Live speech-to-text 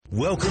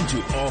Welcome to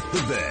Off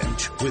the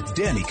Bench with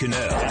Danny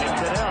Cannell.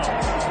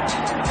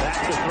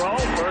 Back to throw,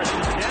 first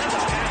and 10, the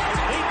pass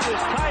complete to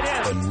his tight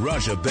end. And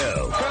Raja Bell.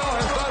 Bell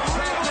has done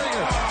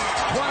something.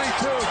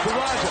 22 to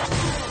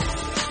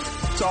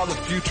Raja. Saw the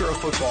future of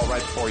football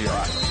right before your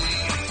eyes.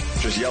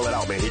 Just yell it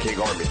out, man. He can't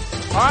guard me.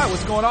 All right,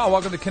 what's going on?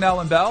 Welcome to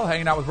Cannell and Bell,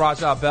 hanging out with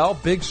Raja Bell.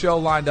 Big show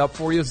lined up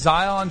for you.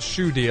 Zion's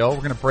shoe deal.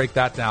 We're going to break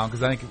that down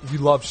because I think you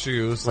love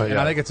shoes. And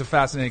I think it's a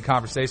fascinating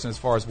conversation as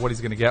far as what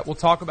he's going to get. We'll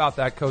talk about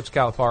that. Coach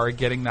Calipari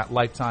getting that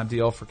lifetime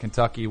deal for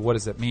Kentucky. What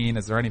does it mean?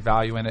 Is there any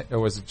value in it, or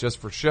was it just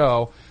for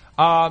show?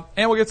 And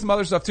we'll get some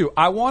other stuff too.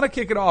 I want to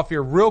kick it off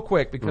here real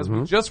quick because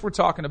we just were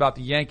talking about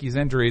the Yankees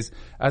injuries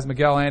as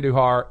Miguel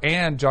Andujar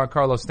and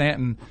Giancarlo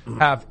Stanton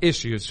have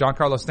issues.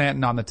 Giancarlo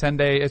Stanton on the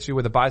 10-day issue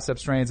with the bicep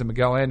strains, and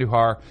Miguel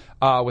Andujar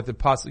with the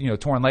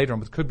torn labrum,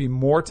 which could be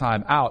more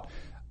time out.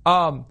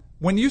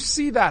 When you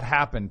see that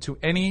happen to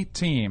any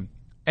team,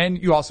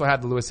 and you also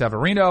had Luis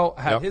Severino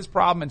had his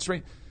problem and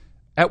strength,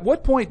 at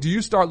what point do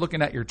you start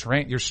looking at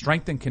your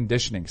strength and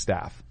conditioning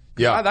staff?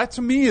 Yeah, that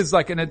to me is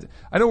like,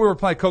 I know we were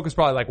playing Coca's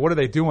probably like, what are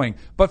they doing?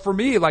 But for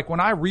me, like when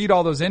I read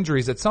all those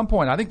injuries, at some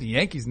point, I think the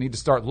Yankees need to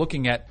start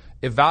looking at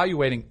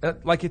evaluating,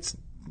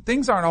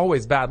 things aren't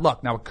always bad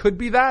luck. Now it could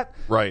be that,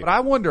 right? But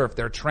I wonder if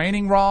they're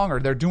training wrong or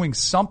they're doing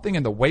something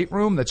in the weight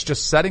room that's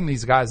just setting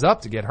these guys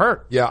up to get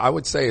hurt. Yeah, I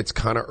would say it's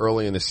kind of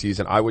early in the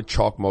season. I would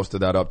chalk most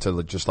of that up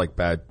to just like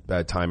bad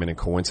timing and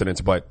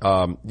coincidence. But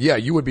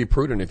you would be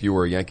prudent if you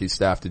were a Yankees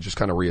staff to just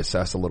kind of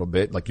reassess a little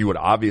bit. Like you would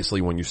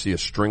obviously, when you see a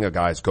string of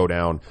guys go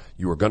down,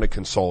 you are going to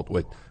consult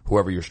with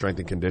whoever your strength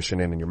and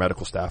conditioning and your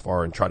medical staff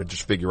are and try to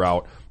just figure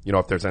out,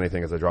 if there's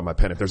anything, as I draw my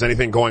pen, if there's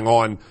anything going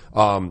on,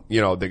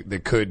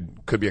 that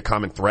could be a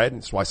common thread.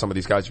 That's why some of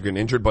these guys are getting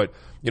injured. But,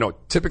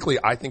 typically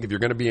I think if you're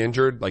going to be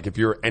injured, like if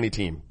you're any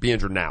team, be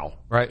injured now.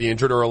 Right. Be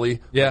injured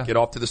early. Yeah. Get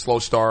off to the slow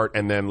start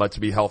and then let's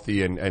be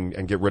healthy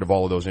and get rid of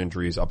all of those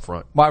injuries up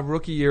front. My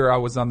rookie year, I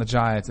was on the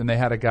Giants and they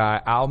had a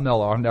guy, Al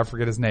Miller. I'll never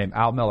forget his name.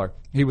 Al Miller.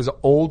 He was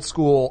old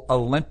school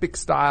Olympic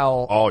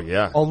style. Oh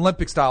yeah.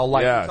 Olympic style.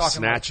 Like,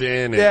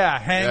 snatching.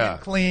 Hanging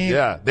clean.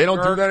 Yeah. They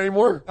don't do that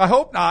anymore? I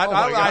hope not. Oh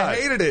I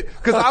hated it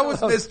because I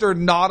was Mr.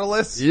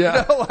 Nautilus.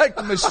 Yeah. Like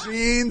the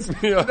machines.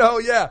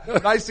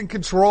 Nice and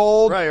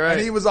controlled. Right. And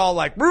he was all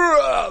like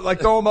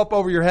throw him up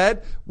over your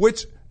head,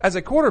 which as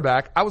a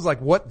quarterback, I was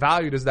like, what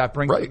value does that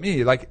bring to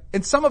me? Like,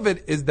 and some of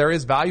it is, there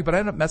is value, but I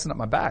ended up messing up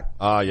my back.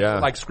 Yeah.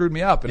 Like screwed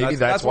me up. And maybe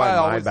that's why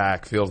my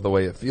back feels the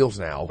way it feels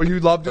now. But you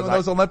love doing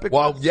those Olympic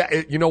ones? Well,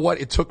 yeah, you know what?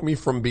 It took me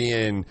from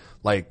being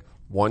like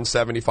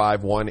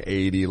 175,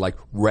 180, like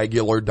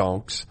regular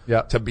dunks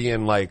to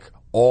being like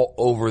all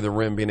over the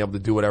rim, being able to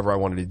do whatever I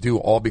wanted to do,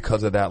 all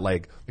because of that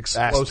like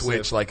fast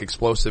twitch, like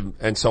explosive.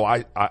 And so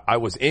I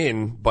was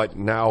in, but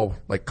now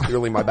like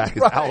clearly my back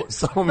is out.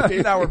 So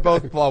now we're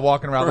both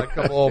walking around like a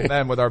couple old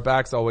men with our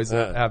backs always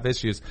have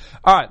issues.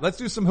 All right, let's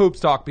do some hoops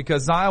talk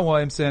because Zion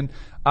Williamson,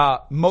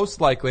 most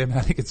likely,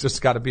 I think it's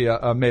just got to be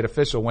made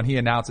official when he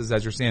announces,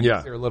 as you're seeing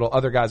here,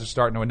 other guys are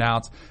starting to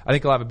announce. I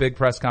think he'll have a big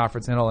press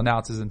conference and he'll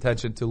announce his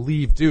intention to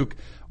leave Duke.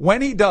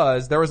 When he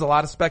does, there was a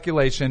lot of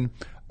speculation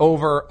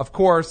over, of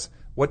course,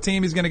 what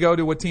team he's going to go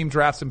to, what team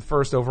drafts him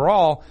first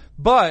overall,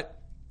 but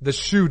the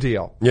shoe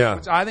deal,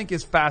 which I think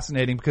is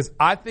fascinating because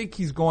I think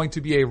he's going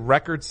to be a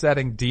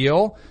record-setting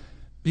deal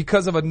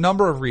because of a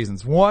number of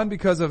reasons. One,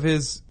 because of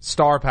his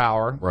star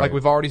power. Right. Like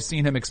we've already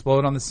seen him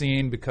explode on the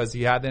scene because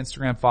he had the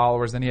Instagram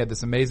followers and he had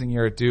this amazing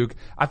year at Duke.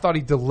 I thought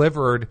he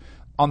delivered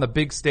on the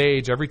big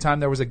stage. Every time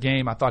there was a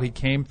game, I thought he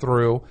came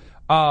through.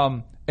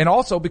 And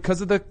also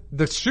because of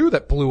the shoe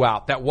that blew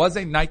out. That was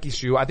a Nike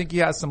shoe. I think he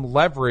has some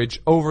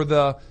leverage over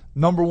the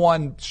number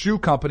one shoe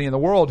company in the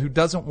world who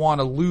doesn't want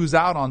to lose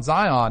out on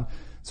Zion.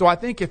 So I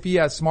think if he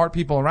has smart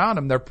people around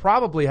him, they'll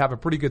probably have a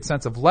pretty good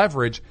sense of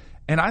leverage.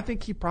 And I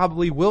think he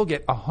probably will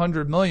get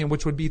 $100 million,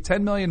 which would be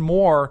 $10 million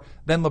more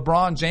than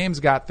LeBron James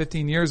got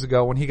 15 years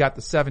ago when he got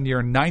the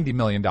 7-year, $90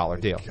 million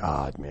deal.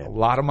 God, man. A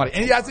lot of money.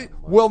 And he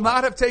will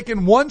not have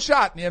taken one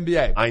shot in the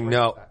NBA. I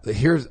know.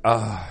 Here's,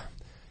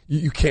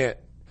 you can't,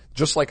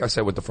 just like I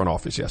said with the front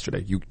office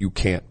yesterday, you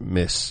can't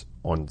miss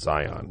on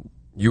Zion.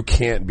 You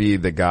can't be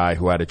the guy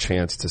who had a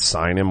chance to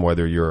sign him,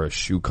 whether you're a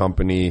shoe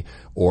company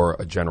or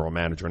a general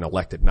manager and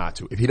elected not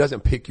to. If he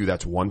doesn't pick you,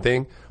 that's one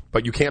thing,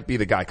 but you can't be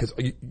the guy because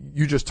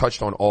you just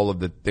touched on all of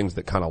the things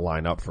that kind of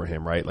line up for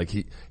him, right? Like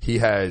he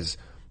has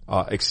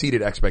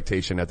exceeded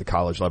expectation at the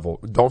college level.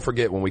 Don't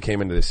forget when we came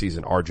into the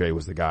season, RJ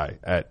was the guy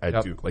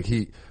at Duke. Like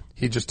he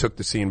just took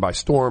the scene by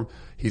storm.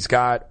 He's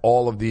got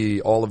all of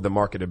the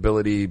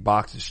marketability,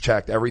 boxes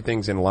checked,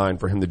 everything's in line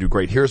for him to do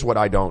great. Here's what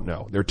I don't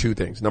know. There are two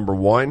things. Number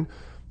one,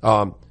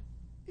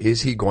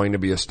 is he going to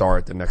be a star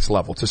at the next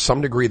level? To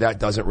some degree, that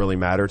doesn't really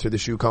matter to the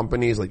shoe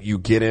companies. Like you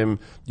get him,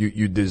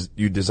 you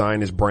design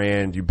his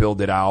brand, you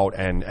build it out,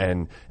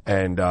 and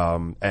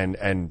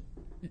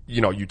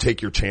you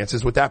take your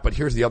chances with that. But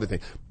here's the other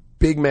thing.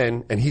 Big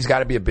men, and he's got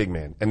to be a big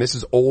man. And this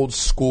is old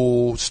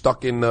school,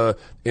 stuck in the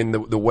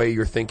way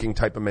you're thinking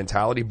type of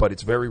mentality, but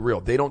it's very real.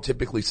 They don't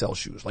typically sell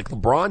shoes like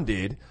LeBron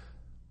did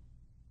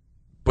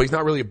but he's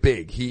not really a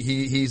big.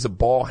 He's a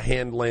ball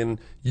handling.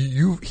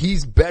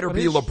 He's better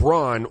be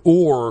LeBron,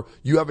 or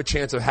you have a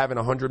chance of having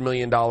 $100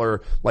 million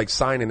like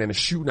signing and a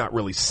shoe not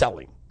really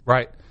selling.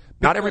 Right.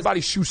 Not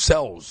everybody's shoe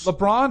sells.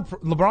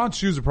 LeBron's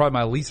shoes are probably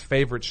my least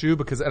favorite shoe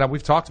because, and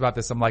we've talked about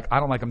this. I'm like,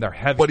 I don't like them. They're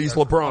heavy. But he's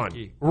LeBron.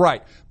 Funky.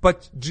 Right.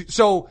 But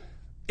so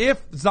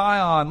if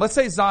Zion, let's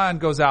say Zion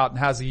goes out and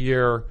has a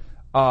year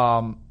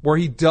where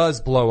he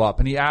does blow up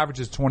and he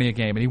averages 20 a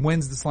game and he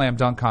wins the slam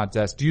dunk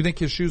contest, do you think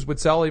his shoes would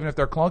sell even if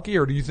they're clunky,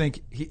 or do you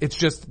think it's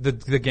just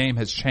the game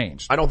has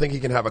changed? I don't think he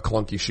can have a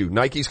clunky shoe.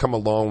 Nike's come a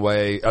long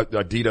way.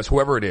 Adidas,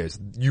 whoever it is,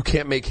 you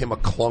can't make him a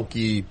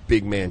clunky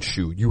big man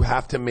shoe. You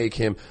have to make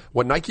him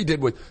what Nike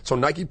did so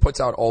Nike puts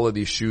out all of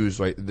these shoes,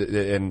 right?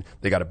 And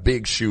they got a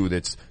big shoe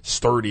that's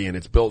sturdy and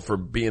it's built for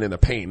being in the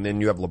paint. And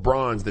then you have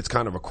LeBron's that's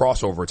kind of a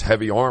crossover. It's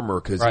heavy armor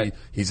because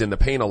he's in the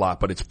paint a lot,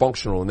 but it's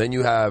functional. And then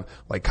you have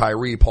like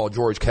Kyrie, Paul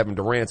George, Kevin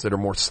Durant's that are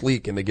more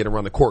sleek and they get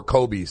around the court.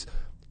 Kobe's.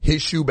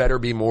 His shoe better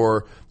be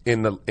more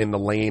in the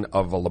lane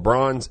of a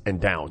LeBron's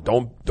and down.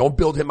 Don't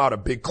build him out a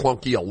big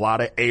clunky, a lot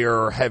of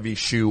air, heavy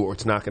shoe, or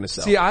it's not going to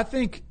sell. See, I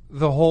think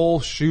the whole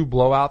shoe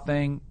blowout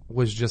thing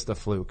was just a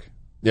fluke.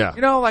 Yeah.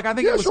 You know, like I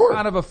think it was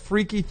kind of a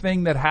freaky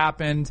thing that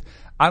happened.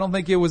 I don't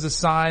think it was a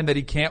sign that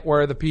he can't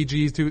wear the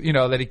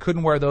PGs that he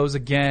couldn't wear those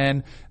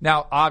again.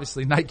 Now,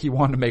 obviously Nike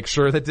wanted to make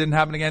sure that didn't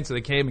happen again, so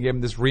they came and gave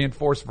him this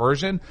reinforced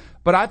version.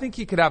 But I think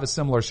he could have a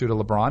similar shoe to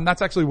LeBron.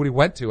 That's actually what he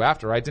went to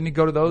after, right? Didn't he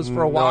go to those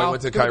for a while? No, he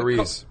went to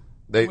Kyrie's.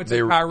 They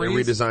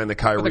redesigned the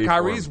Kyrie. But the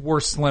Kyries were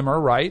slimmer,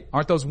 right?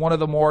 Aren't those one of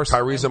the more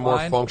Kyrie's a more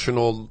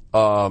functional,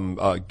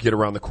 get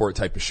around the court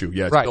type of shoe.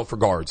 Yeah, it's built for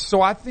guards.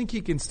 So I think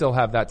he can still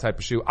have that type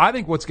of shoe. I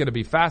think what's going to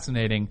be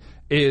fascinating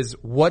is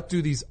what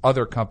do these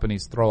other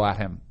companies throw at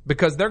him?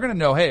 Because they're going to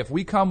know, hey, if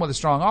we come with a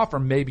strong offer,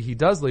 maybe he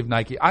does leave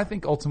Nike. I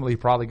think ultimately he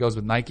probably goes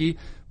with Nike.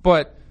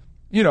 But,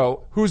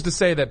 who's to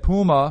say that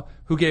Puma,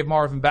 who gave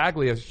Marvin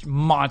Bagley a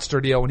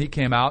monster deal when he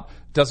came out,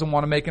 doesn't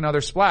want to make another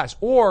splash?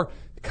 Or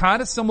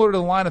kind of similar to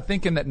the line of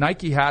thinking that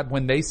Nike had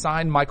when they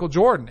signed Michael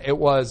Jordan. It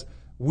was,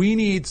 we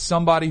need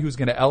somebody who's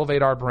going to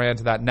elevate our brand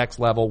to that next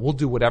level. We'll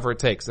do whatever it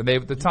takes. And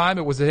at the time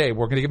it was, hey,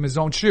 we're going to give him his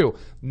own shoe.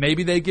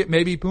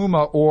 Maybe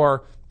Puma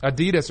or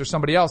Adidas or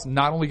somebody else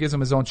not only gives him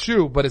his own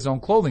shoe, but his own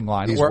clothing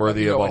line. He's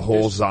worthy of a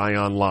whole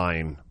Zion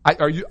line.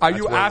 Are you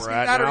asking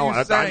that, or are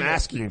you saying I'm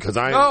asking because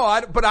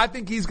but I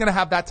think he's going to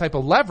have that type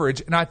of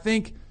leverage. And I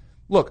think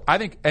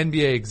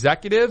NBA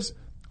executives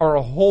are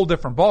a whole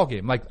different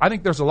ballgame. Like, I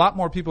think there's a lot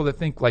more people that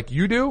think like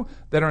you do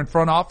that are in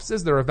front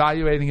offices that are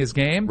evaluating his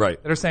game. Right.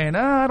 That are saying,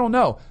 I don't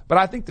know. But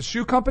I think the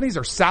shoe companies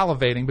are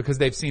salivating because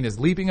they've seen his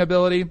leaping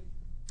ability.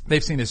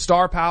 They've seen his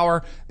star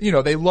power.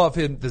 They love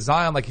him, the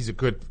Zion, like he's a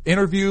good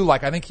interview.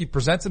 Like I think he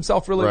presents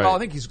himself really well. I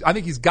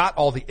think he's got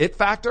all the it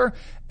factor,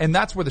 and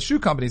that's where the shoe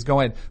companies go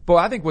in. But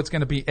I think what's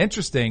going to be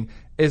interesting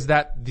is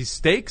that the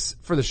stakes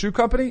for the shoe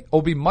company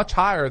will be much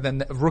higher than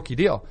the rookie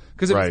deal.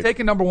 Because if he's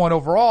taken number one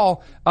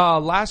overall,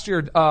 last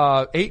year,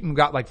 Ayton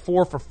got like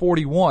 4 for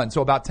 41,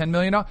 so about $10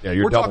 million. Yeah,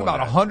 you're We're talking about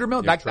that. $100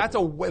 million.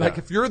 Like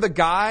if you're the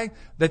guy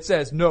that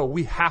says, no,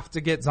 we have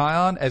to get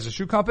Zion as a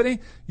shoe company,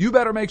 you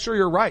better make sure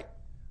you're right.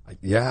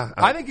 Yeah.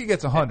 I think he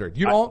gets 100.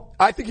 You don't?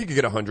 I think he could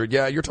get 100.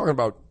 Yeah, you're talking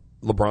about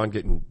LeBron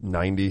getting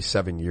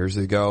 97 years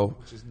ago.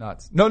 Which is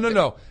nuts.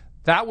 No.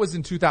 That was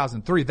in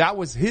 2003. That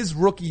was his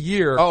rookie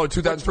year. Oh,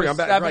 2003. I'm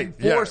back.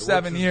 Right.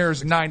 7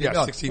 years, 90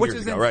 million. 16 which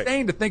years is ago,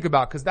 insane to think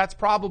about because that's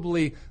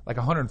probably like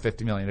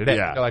 150 million a day.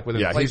 Yeah. Like with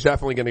inflation. He's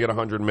definitely going to get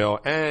 100 mil.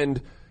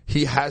 And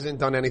he hasn't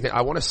done anything.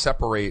 I want to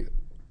separate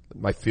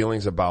my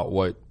feelings about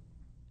what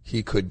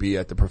he could be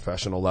at the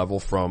professional level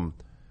from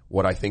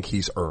what I think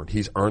he's earned.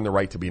 He's earned the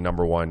right to be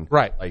number one.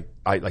 Right. Like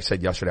I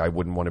said yesterday, I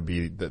wouldn't want to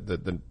be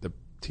the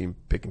team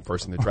picking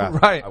first in the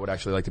draft. Right. I would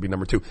actually like to be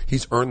number 2.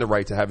 He's earned the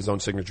right to have his own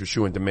signature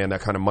shoe and demand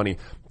that kind of money.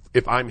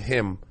 If I'm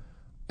him,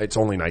 it's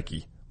only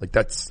Nike. Like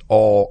that's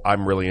all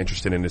I'm really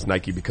interested in is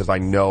Nike because I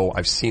know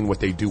I've seen what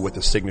they do with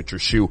a signature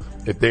shoe.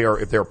 If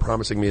they're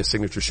promising me a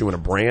signature shoe and a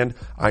brand,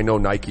 I know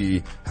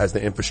Nike has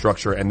the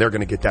infrastructure and they're going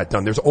to get that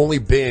done. There's only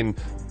been,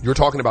 you're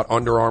talking about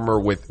Under Armour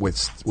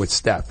with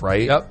Steph,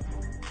 right? Yep.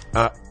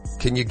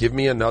 Can you give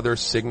me another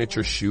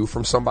signature shoe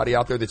from somebody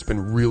out there that's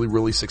been really,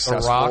 really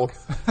successful?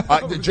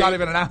 Not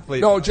even an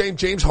athlete. No,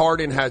 James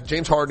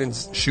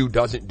Harden's shoe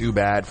doesn't do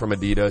bad from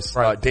Adidas.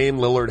 Right. Dame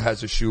Lillard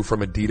has a shoe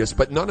from Adidas,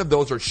 but none of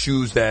those are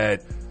shoes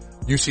that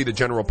you see the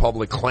general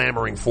public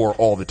clamoring for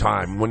all the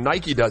time. When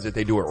Nike does it,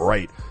 they do it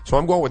right. So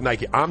I'm going with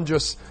Nike.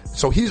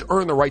 So he's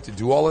earned the right to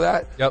do all of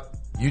that. Yep.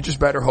 You just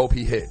better hope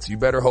he hits. You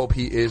better hope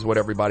he is what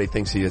everybody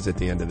thinks he is at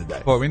the end of the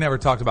day. Boy, we never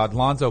talked about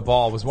Lonzo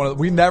Ball was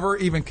we never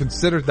even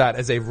considered that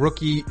as a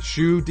rookie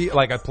shoe deal,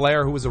 like a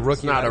player who was a rookie.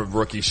 It's not a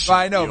rookie shoe.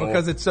 I know, deal.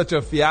 Because it's such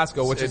a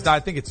fiasco, I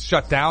think it's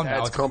shut down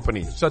now. It's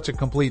company. Such a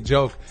complete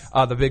joke.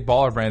 The Big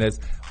Baller brand is.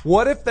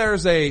 What if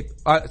there's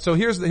so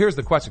here's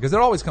the question, because it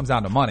always comes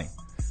down to money.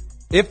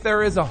 If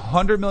there is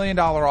 $100 million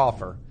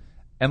offer,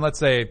 and let's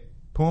say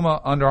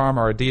Puma, Under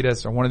Armour, or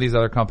Adidas, or one of these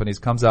other companies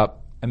comes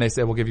up and they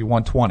say, we'll give you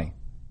 120.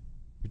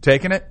 You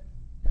taking it?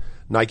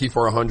 Nike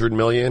for $100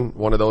 million,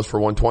 one of those for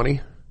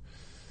 120.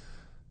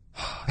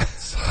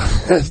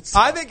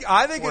 I think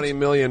 20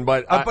 million,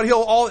 but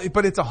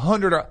but it's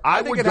 100.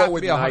 I think would it go has to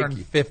with be Nike.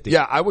 150.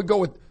 Yeah, I would go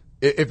with.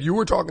 If you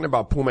were talking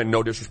about Puma, and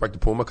no disrespect to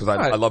Puma, because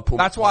I love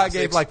Puma. That's why I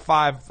gave like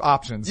 5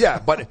 options. Yeah,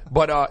 but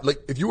like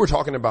if you were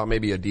talking about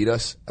maybe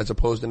Adidas as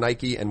opposed to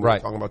Nike, and we're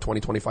talking about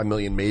 20-25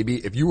 million, maybe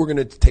if you were going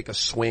to take a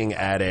swing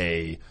at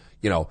a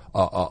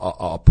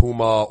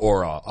Puma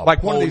or a like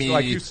Pony, one of these,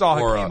 like you saw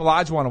Hakeem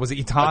Olajuwon was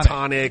Etonic.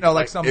 Etonic.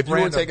 Like some if you were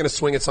random, taking a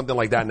swing at something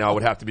like that now, it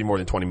would have to be more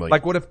than 20 million.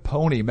 Like what if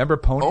Pony? Remember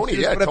Pony?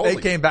 Yeah, what if totally.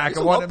 they came back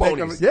and wanted wanted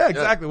to make yeah,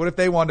 exactly. What if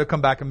they wanted to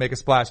come back and make a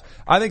splash?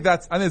 I think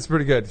it's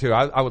pretty good too.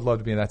 I would love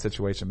to be in that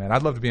situation, man.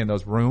 I'd love to be in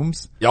those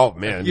rooms. Oh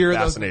man, hear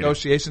those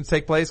negotiations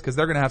take place because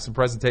they're going to have some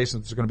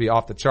presentations that are going to be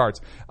off the charts.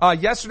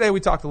 Yesterday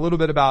we talked a little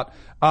bit about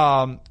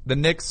the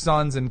Knicks,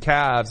 Suns, and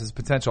Cavs as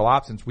potential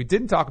options. We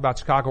didn't talk about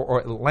Chicago or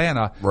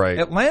Atlanta. Right.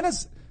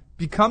 Atlanta's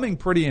becoming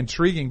pretty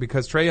intriguing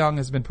because Trae Young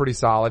has been pretty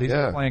solid. He's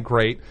been playing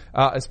great,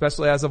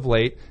 especially as of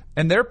late.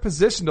 And they're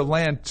positioned to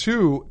land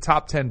 2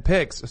 top 10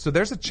 picks. So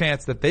there's a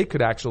chance that they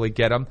could actually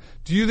get him.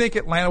 Do you think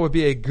Atlanta would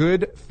be a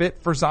good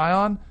fit for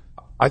Zion?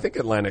 I think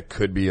Atlanta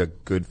could be a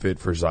good fit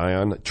for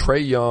Zion.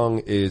 Trae Young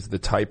is the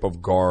type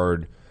of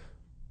guard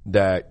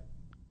that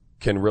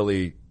can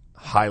really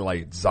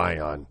highlight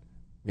Zion.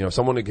 You know,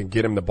 someone who can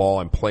get him the ball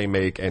and play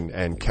make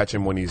and catch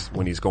him when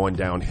he's going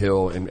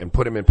downhill and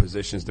put him in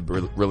positions to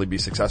really be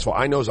successful.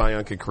 I know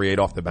Zion can create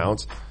off the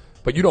bounce,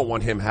 but you don't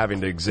want him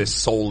having to exist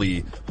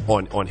solely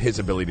on his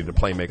ability to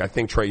play make. I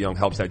think Trae Young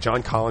helps that.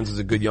 John Collins is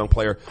a good young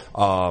player.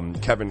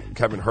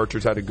 Kevin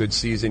Herter's had a good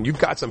season. You've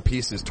got some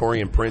pieces,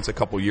 Taurean Prince a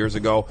couple years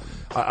ago.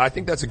 I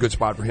think that's a good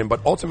spot for him,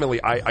 but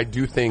ultimately I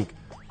do think,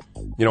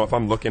 you know, if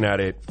I'm looking at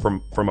it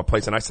from a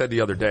place, and I said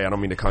the other day, I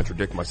don't mean to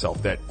contradict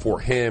myself, that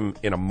for him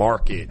in a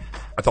market,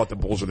 I thought the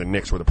Bulls or the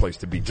Knicks were the place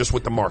to be, just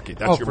with the market.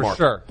 That's your market.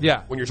 Sure.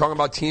 Yeah. When you're talking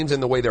about teams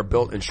and the way they're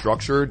built and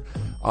structured,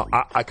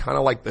 I kind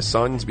of like the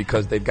Suns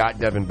because they've got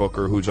Devin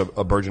Booker, who's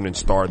a burgeoning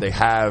star. They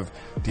have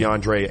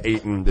DeAndre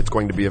Ayton, that's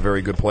going to be a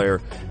very good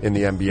player in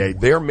the NBA.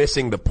 They're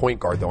missing the point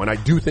guard, though, and I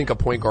do think a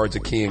point guard's a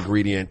key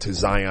ingredient to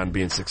Zion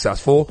being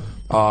successful.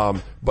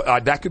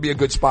 But that could be a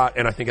good spot,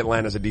 and I think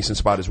Atlanta's a decent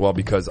spot as well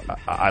because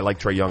I like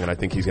Trae Young, and I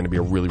think he's going to be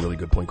a really, really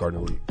good point guard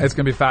in the league. It's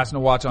going to be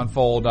fascinating to watch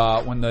unfold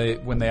when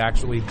they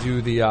actually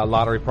do the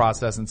lottery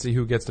process and see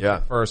who gets to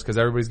pick first because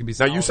everybody's going to be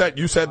solid. Now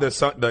you said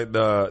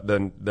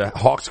the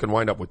Hawks can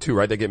wind up with 2,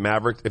 right? They get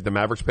Mavericks if the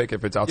Mavericks pick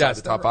if it's outside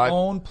the top 5.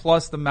 Own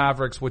plus the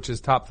Mavericks, which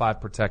is top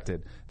 5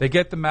 protected. They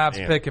get the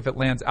Mavs pick if it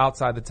lands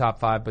outside the top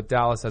 5, but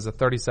Dallas has a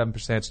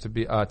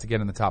 37% to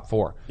get in the top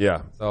 4.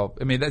 Yeah. So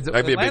I mean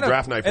that'd be a big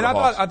draft night for the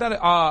Hawks. I thought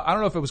I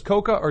don't know if it was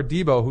Coca or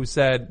Debo who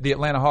said the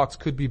Atlanta Hawks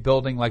could be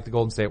building like the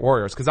Golden State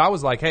Warriors because I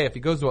was like, hey, if he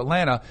goes to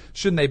Atlanta,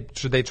 should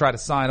they try to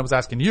sign? I was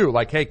asking you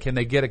like, hey, can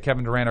they get a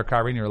Kevin Durant or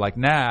Kyrie? And you're like,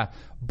 nah.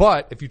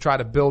 But if you try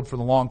to build for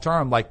the long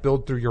term, like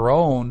build through your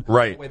own,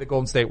 right, the way the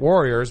Golden State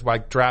Warriors,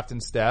 like drafting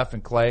Steph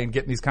and Clay and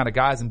getting these kind of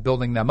guys and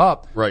building them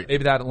up, right.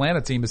 Maybe that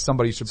Atlanta team is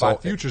somebody you should buy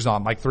futures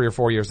on like 3 or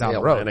 4 years down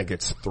the road. Atlanta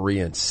gets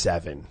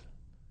 3-7.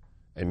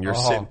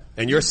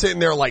 And you're sitting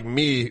there like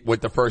me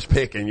with the first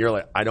pick, and you're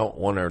like, I don't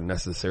want to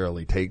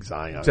necessarily take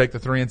Zion. Take the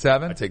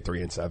 3-7. I take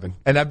 3-7,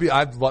 and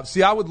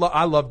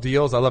I love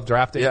deals. I love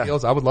drafting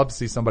deals. I would love to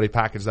see somebody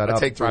package that up. I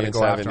take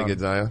 3-7 to get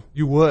Zion.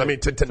 You would. I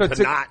mean,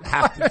 to not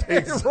have to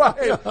take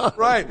Zion.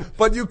 right.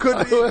 But you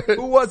could be.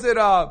 Who was it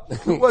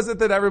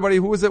that everybody?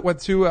 Who was it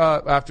went to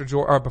after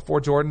Jordan or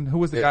before Jordan? Who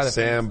was the guy that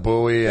Sam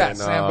Bowie? Yeah,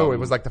 Sam Bowie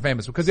was like the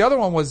famous because the other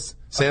one was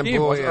Sam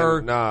Hakeem Bowie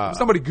or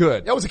somebody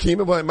good. Yeah, it was Hakeem,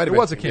 but it might have been. It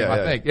was Hakeem,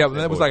 I think. Yeah,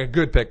 that was like a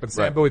good pick, but the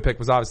Sam Bowie pick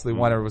was obviously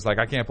one where it was like,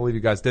 I can't believe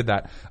you guys did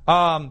that.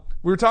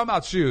 We were talking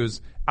about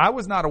shoes. I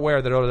was not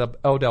aware that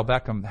Odell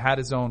Beckham had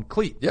his own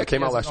cleat. Yeah, it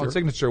came out last year.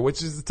 Signature,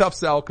 which is a tough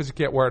sell because you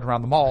can't wear it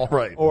around the mall.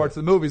 Right. Or to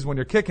the movies when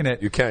you're kicking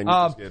it. You can.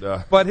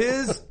 But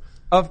his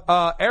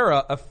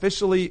era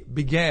officially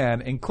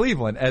began in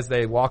Cleveland as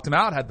they walked him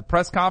out, had the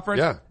press conference.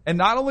 Yeah. And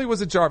not only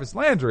was it Jarvis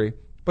Landry,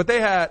 but they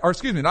had, not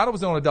only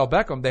was it Odell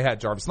Beckham, they had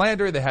Jarvis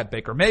Landry, they had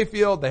Baker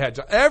Mayfield, they had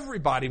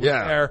everybody was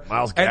there.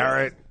 Miles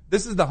Garrett.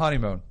 This is the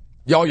honeymoon.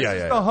 Oh, This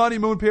is the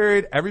honeymoon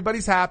period.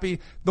 Everybody's happy.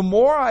 The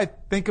more I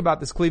think about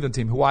this Cleveland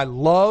team, who I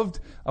loved,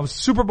 I'm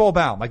Super Bowl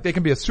bound. Like they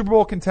can be a Super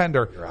Bowl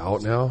contender. You're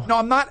out now? No,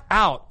 I'm not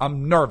out.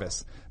 I'm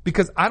nervous.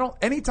 Because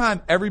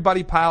anytime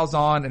everybody piles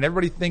on and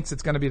everybody thinks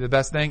it's going to be the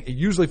best thing, it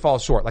usually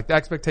falls short. Like the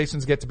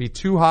expectations get to be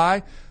too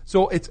high.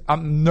 So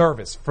I'm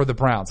nervous for the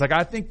Browns. Like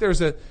I think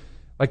there's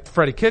like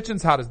Freddie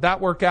Kitchens, how does that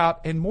work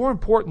out? And more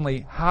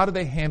importantly, how do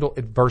they handle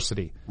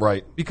adversity?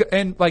 Right.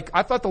 And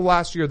I thought the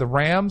last year, the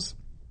Rams,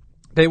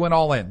 they went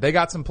all in. They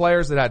got some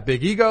players that had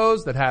big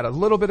egos, that had a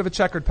little bit of a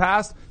checkered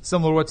past,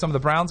 similar to what some of the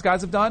Browns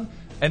guys have done.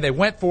 And they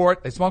went for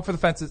it. They swung for the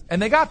fences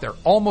and they got there.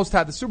 Almost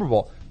had the Super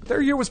Bowl. But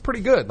their year was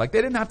pretty good. Like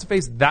they didn't have to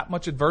face that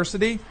much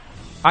adversity.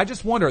 I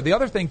just wonder. The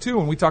other thing too,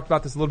 and we talked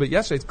about this a little bit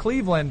yesterday, is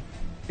Cleveland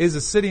is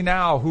a city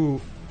now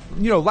who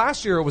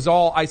last year it was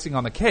all icing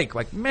on the cake.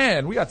 Like,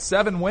 man, we got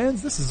 7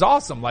 wins. This is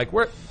awesome. Like,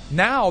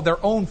 now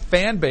their own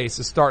fan base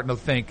is starting to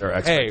think,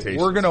 hey,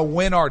 we're going to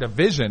win our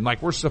division.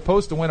 Like, we're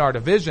supposed to win our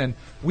division.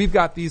 We've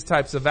got these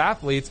types of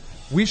athletes.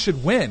 We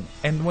should win.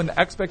 And when the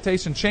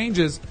expectation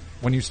changes,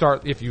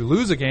 if you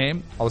lose a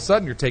game, all of a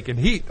sudden you're taking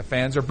heat. The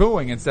fans are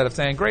booing instead of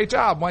saying, great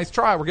job, nice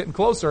try, we're getting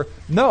closer.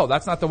 No,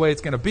 that's not the way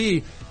it's going to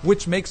be,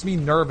 which makes me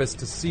nervous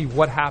to see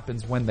what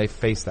happens when they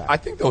face that. I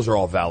think those are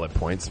all valid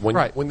points.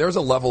 When there's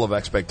a level of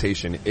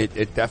expectation,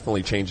 it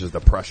definitely changes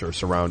the pressure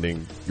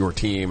surrounding your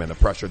team and the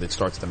pressure that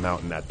starts to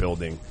mount in that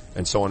building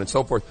and so on and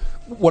so forth.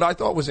 What I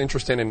thought was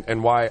interesting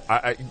and why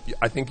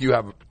I think you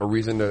have a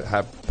reason to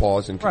have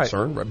pause and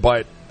concern, right?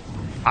 But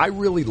I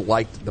really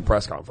liked the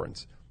press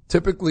conference.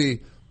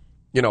 Typically,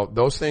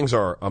 those things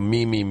are a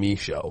me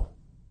show.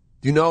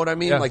 Do you know what I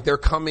mean? Yeah. Like they're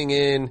coming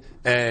in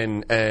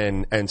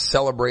and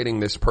celebrating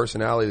this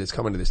personality that's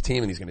coming to this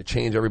team and he's going to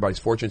change everybody's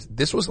fortunes.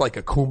 This was like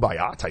a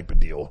kumbaya type of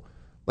deal.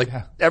 Like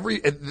I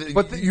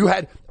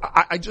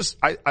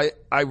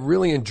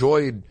really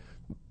enjoyed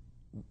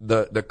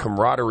the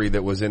camaraderie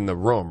that was in the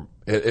room.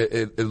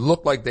 It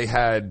looked like they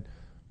had,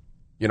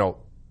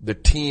 the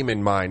team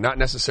in mind, not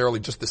necessarily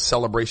just the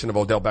celebration of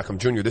Odell Beckham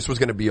Jr. This was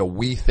going to be a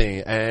we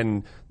thing.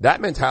 And that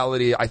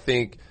mentality, I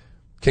think,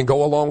 can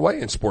go a long way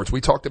in sports.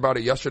 We talked about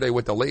it yesterday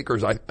with the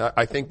Lakers.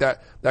 I think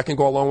that can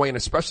go a long way. And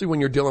especially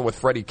when you're dealing with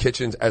Freddie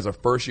Kitchens as a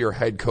first-year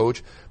head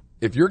coach,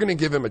 if you're going to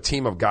give him a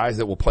team of guys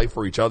that will play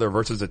for each other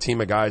versus a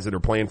team of guys that are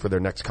playing for their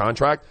next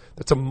contract,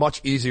 that's a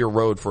much easier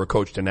road for a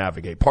coach to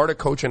navigate. Part of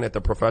coaching at the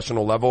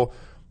professional level,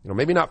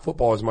 maybe not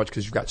football as much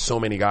because you've got so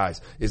many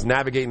guys, is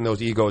navigating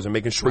those egos and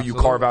making sure you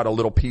carve out a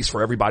little piece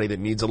for everybody that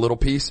needs a little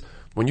piece.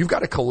 When you've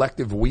got a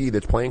collective we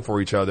that's playing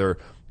for each other,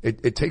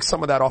 it takes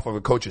some of that off of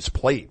a coach's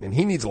plate, and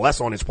he needs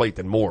less on his plate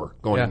than more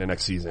going into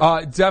next season.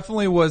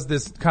 Definitely was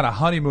this kind of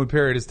honeymoon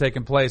period has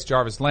taken place.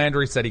 Jarvis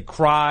Landry said he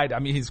cried. I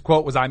mean, his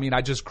quote was,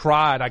 I just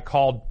cried. I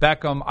called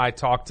Beckham. I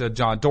talked to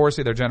John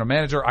Dorsey, their general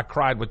manager. I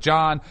cried with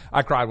John.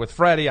 I cried with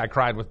Freddie. I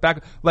cried with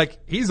Beckham. Like,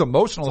 he's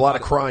emotional. It's a lot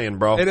of crying,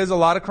 bro. It is a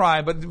lot of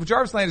crying, but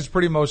Jarvis Landry's a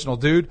pretty emotional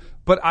dude.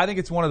 But I think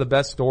it's one of the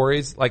best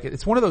stories. Like,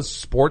 it's one of those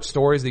sports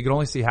stories that you can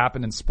only see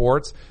happen in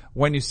sports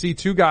when you see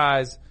two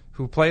guys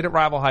who played at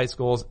rival high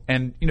schools,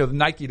 and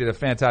Nike did a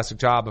fantastic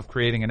job of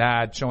creating an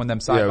ad showing them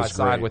side by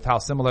side with how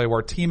similar they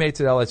were, teammates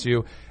at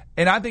LSU.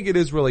 And I think it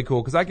is really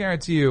cool because I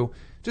guarantee you,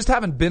 just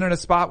having been in a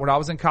spot when I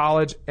was in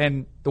college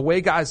and the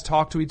way guys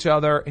talk to each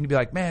other, and you'd be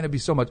like, man, it'd be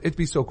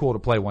so cool to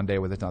play one day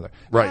with another.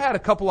 Right. I had a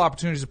couple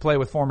opportunities to play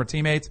with former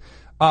teammates,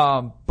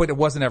 but it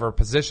wasn't ever a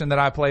position that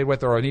I played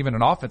with or even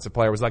an offensive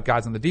player. It was like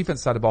guys on the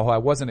defense side of the ball who I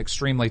wasn't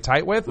extremely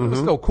tight with. It was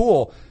still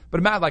cool. But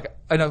imagine, like,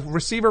 in a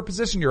receiver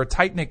position, you're a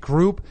tight-knit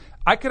group.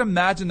 I could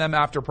imagine them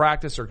after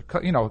practice or,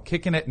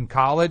 kicking it in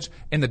college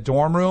in the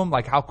dorm room.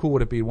 Like, how cool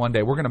would it be one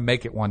day? We're going to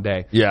make it one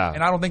day. Yeah.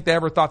 And I don't think they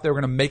ever thought they were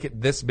going to make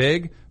it this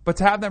big. But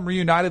to have them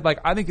reunited, like,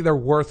 I think they're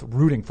worth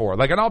rooting for.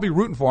 Like, and I'll be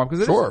rooting for them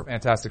because it is a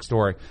fantastic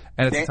story.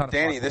 And it's a ton of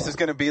Danny, this is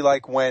going to be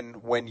like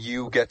when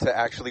you get to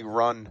actually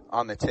run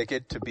on the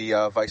ticket to be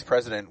vice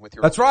president with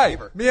your. That's right.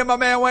 Neighbor. Me and my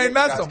man Wayne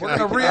Messam. We're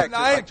going to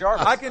reunite.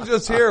 I can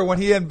just hear when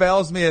he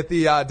unveils me at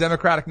the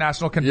Democratic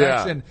National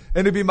Convention,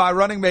 and to be my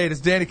running mate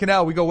is Danny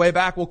Kanell. We go way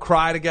back. We'll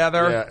cry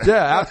together.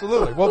 Yeah,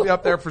 absolutely. We'll be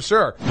up there for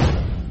sure.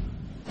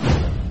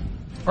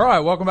 All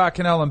right, welcome back,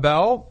 Kanell and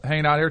Bell.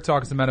 Hanging out here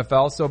talking some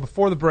NFL. So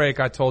before the break,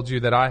 I told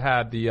you that I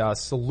had the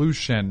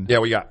solution. Yeah,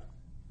 we got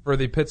for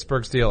the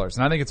Pittsburgh Steelers,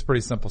 and I think it's a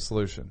pretty simple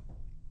solution.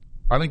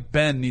 I think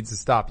Ben needs to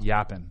stop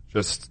yapping.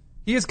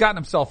 He has gotten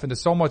himself into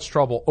so much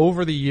trouble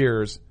over the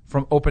years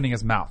from opening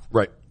his mouth.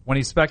 Right. When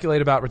he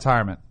speculated about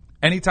retirement.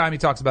 Anytime he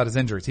talks about his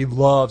injuries, he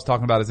loves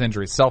talking about his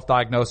injuries,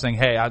 self-diagnosing.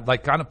 Hey, I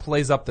kind of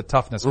plays up the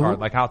toughness card,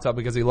 like how tough,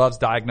 because he loves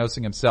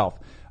diagnosing himself.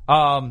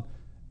 And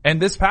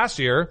this past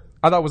year,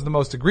 I thought was the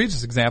most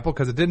egregious example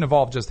because it didn't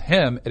involve just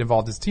him. It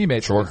involved his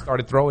teammates. Sure. He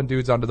started throwing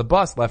dudes under the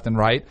bus left and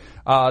right,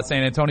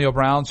 saying Antonio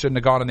Brown shouldn't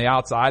have gone on the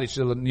outside. He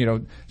should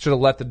have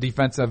let the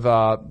defensive,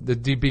 the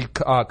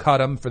DB,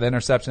 cut him for the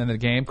interception in the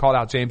game, called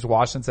out James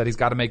Washington, said he's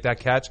got to make that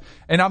catch.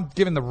 And I'm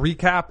giving the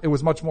recap. It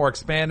was much more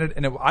expanded,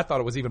 and I thought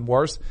it was even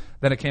worse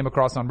than it came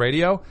across on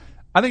radio.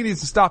 I think he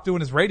needs to stop doing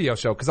his radio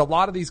show because a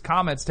lot of these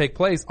comments take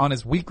place on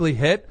his weekly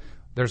hit.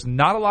 There's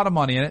not a lot of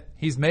money in it.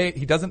 He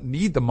doesn't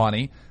need the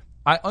money.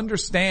 I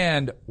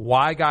understand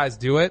why guys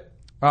do it.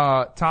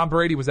 Tom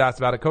Brady was asked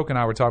about it. Coke and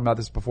I were talking about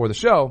this before the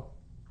show.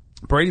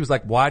 Brady was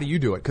like, why do you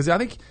do it? Because I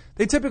think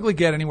they typically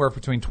get anywhere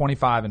between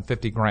 25 and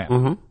 50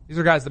 grand. These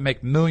are guys that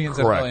make millions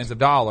and millions of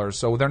dollars.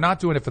 So they're not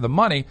doing it for the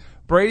money.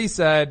 Brady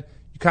said,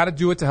 you kind of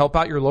do it to help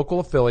out your local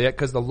affiliate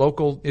because the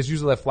local is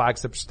usually a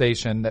flagship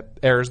station that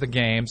airs the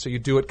game. So you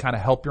do it kind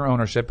of help your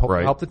ownership,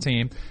 help the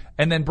team.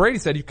 And then Brady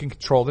said you can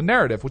control the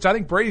narrative, which I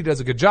think Brady does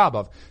a good job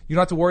of. You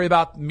don't have to worry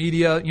about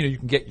media. You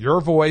can get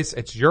your voice.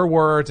 It's your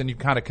words, and you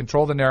kind of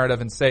control the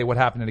narrative and say what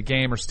happened in a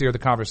game or steer the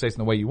conversation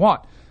the way you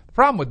want. The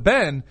problem with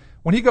Ben,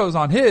 when he goes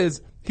on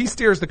his, he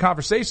steers the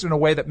conversation in a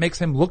way that makes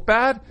him look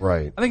bad.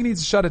 Right. I think he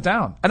needs to shut it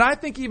down. And I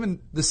think even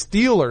the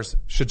Steelers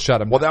should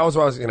shut him down. Well, that was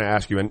what I was going to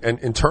ask you. And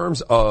in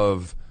terms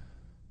of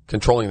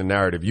controlling the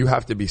narrative, you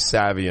have to be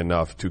savvy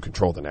enough to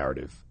control the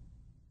narrative.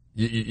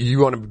 You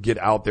want to get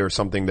out there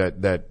something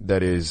that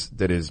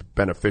is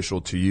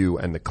beneficial to you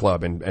and the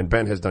club. And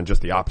Ben has done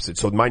just the opposite.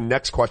 So my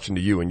next question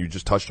to you, and you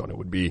just touched on it,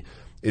 would be,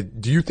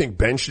 do you think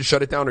Ben should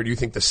shut it down, or do you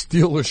think the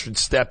Steelers should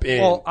step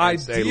in? Well, and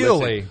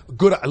ideally, say,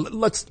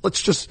 listen,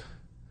 good.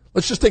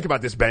 Let's just think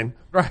about this, Ben.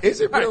 Right.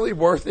 Is it really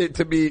worth it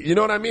to be? You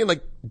know what I mean?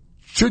 Like,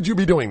 should you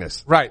be doing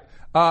this? Right.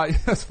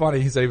 That's funny.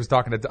 He said he was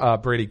talking to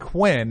Brady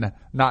Quinn,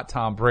 not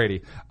Tom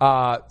Brady.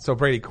 So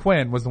Brady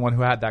Quinn was the one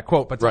who had that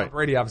quote, but Tom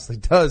Brady obviously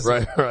does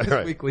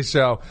his weekly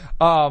show.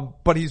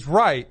 But he's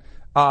right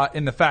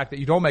in the fact that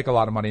you don't make a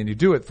lot of money and you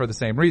do it for the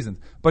same reasons.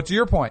 But to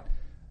your point,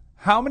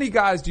 how many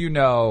guys do you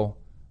know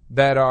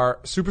that are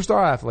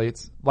superstar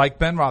athletes, like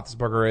Ben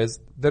Roethlisberger is,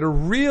 that are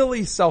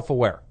really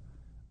self-aware?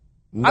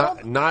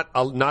 I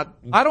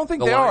don't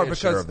think they are,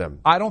 because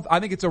I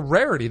think it's a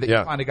rarity that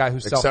you find a guy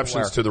who's self-aware.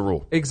 Exceptions to the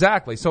rule.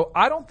 Exactly. So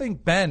I don't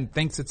think Ben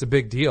thinks it's a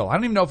big deal. I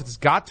don't even know if it's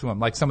got to him,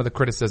 like some of the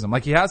criticism.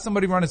 Like, he has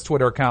somebody run his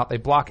Twitter account. They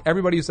block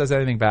everybody who says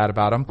anything bad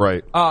about him.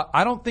 Right.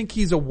 I don't think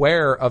he's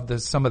aware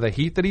of some of the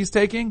heat that he's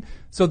taking.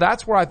 So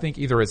that's where I think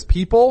either his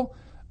people,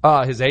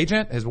 his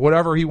agent, his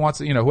whatever he wants,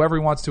 whoever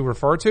he wants to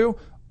refer to,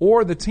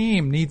 or the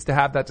team needs to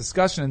have that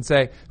discussion and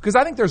say, because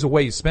I think there's a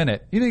way you spin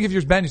it. You think if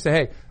you're Ben, you say,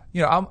 hey,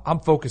 I'm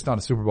focused on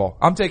a Super Bowl.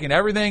 I'm taking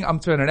everything. I'm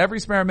spending every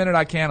spare minute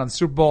I can on the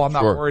Super Bowl. I'm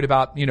not worried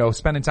about,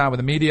 spending time with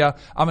the media.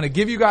 I'm going to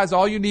give you guys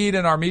all you need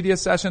in our media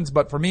sessions,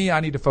 but for me,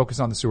 I need to focus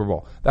on the Super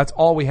Bowl. That's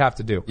all we have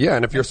to do. Yeah,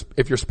 and if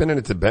you're spinning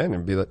it to Ben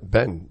and be like,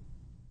 Ben,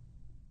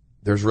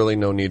 there's really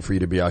no need for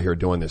you to be out here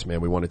doing this,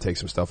 man. We want to take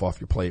some stuff off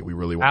your plate. We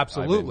really want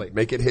absolutely to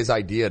make it his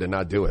idea to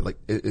not do it. Like,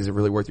 is it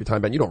really worth your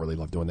time, Ben? You don't really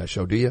love doing that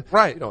show, do you?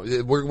 Right.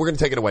 We're going to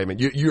take it away, man.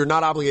 You're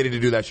not obligated to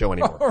do that show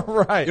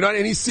anymore. Right.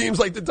 And he seems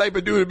like the type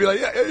of dude to be like,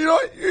 yeah, you know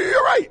what?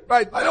 You're right.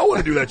 Right. I don't want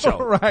to do that show.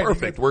 Right.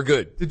 Perfect. We're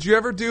good. Did you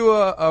ever do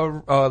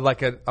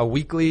a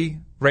weekly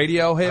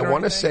radio hit? I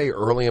want to say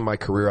early in my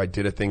career I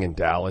did a thing in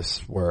Dallas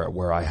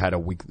where I had a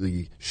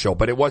weekly show,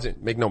 but it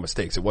wasn't, make no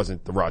mistakes, it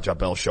wasn't the Raja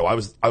Bell show. I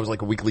was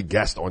like a weekly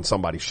guest on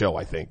somebody's show,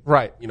 I think.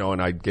 Right.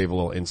 And I gave a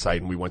little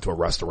insight and we went to a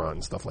restaurant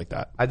and stuff like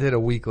that. I did a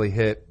weekly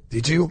hit.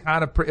 Did you?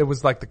 It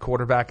was like the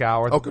quarterback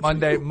hour.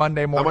 Monday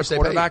morning. How much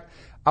quarterback. They pay?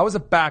 I was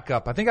a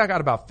backup. I think I got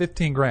about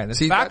 $15,000.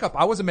 As backup,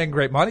 I wasn't making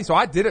great money, so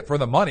I did it for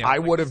the money. I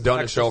would have done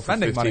a show for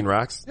 15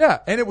 racks. Yeah,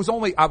 and it was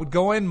only, I would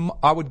go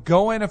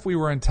in if we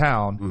were in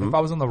town. Mm-hmm. If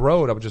I was on the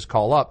road, I would just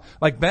call up.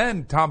 Like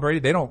Ben, Tom Brady,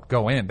 they don't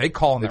go in. They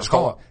call in their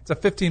phone. It's a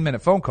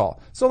 15-minute phone call.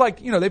 So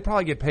they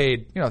probably get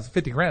paid,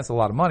 $50,000 is a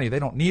lot of money. They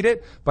don't need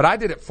it, but I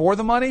did it for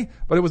the money,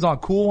 but it was on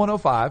Cool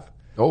 105.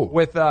 Oh.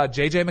 With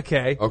JJ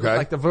McKay. Okay.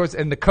 Like the voice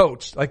and the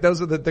coach. Like those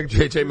are the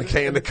JJ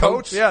McKay and the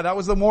coach? Yeah, that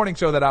was the morning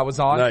show that I was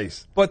on.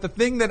 Nice. But the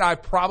thing that I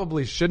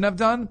probably shouldn't have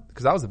done,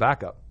 because I was the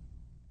backup.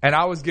 And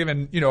I was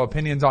giving,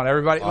 opinions on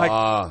everybody.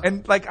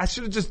 I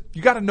should have just,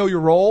 you gotta know your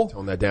role.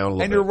 Tone that down a little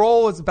bit. And your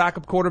role as a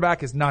backup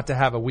quarterback is not to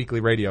have a weekly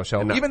radio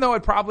show. Even though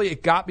it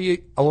got me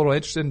a little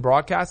interested in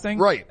broadcasting.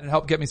 Right. And it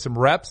helped get me some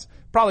reps.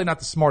 Probably not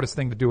the smartest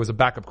thing to do as a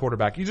backup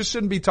quarterback. You just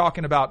shouldn't be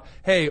talking about,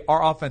 hey,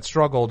 our offense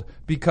struggled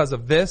because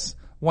of this,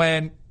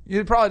 when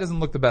it probably doesn't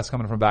look the best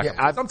coming from backup.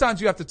 Yeah,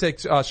 sometimes you have to take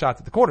shots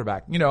at the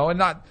quarterback, and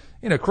not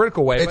in a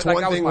critical way. It's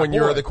one thing when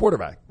you're the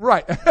quarterback.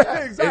 Right.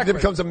 Exactly. It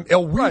becomes a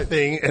we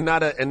thing and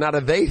not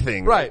a they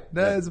thing. Right.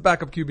 As a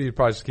backup QB, you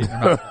probably just keep your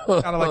mouth.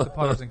 Kind of like the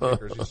punters and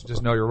kickers. You should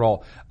just know your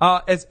role.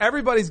 As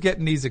everybody's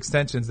getting these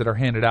extensions that are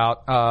handed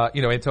out,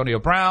 Antonio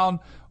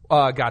Brown,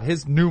 got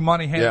his new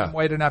money handed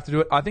away, didn't have to do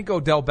it. I think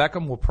Odell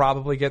Beckham will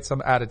probably get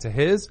some added to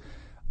his.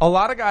 A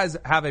lot of guys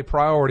have a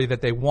priority that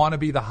they want to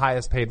be the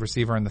highest paid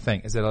receiver in the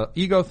thing. Is it an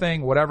ego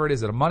thing? Whatever it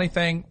is, a money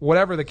thing?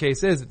 Whatever the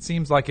case is, it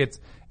seems like it's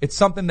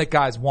something that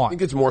guys want. I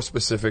think it's more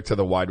specific to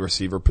the wide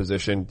receiver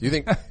position. Do you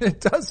think it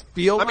does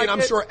feel like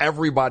I'm sure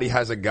everybody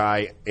has a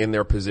guy in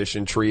their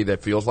position tree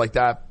that feels like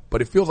that,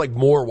 but it feels like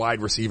more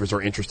wide receivers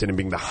are interested in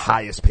being the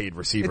highest paid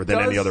receiver than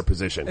any other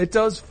position. It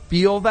does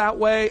feel that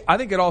way. I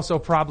think it also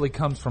probably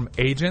comes from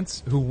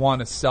agents who want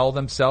to sell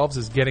themselves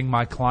as getting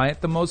my client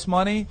the most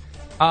money.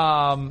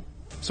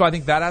 So I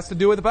think that has to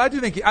do with it. But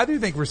I do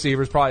think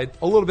receivers probably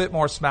a little bit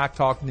more smack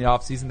talk in the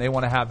offseason. They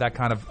want to have that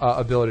kind of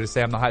ability to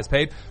say I'm the highest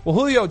paid. Well,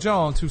 Julio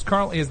Jones, who's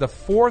currently is the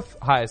fourth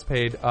highest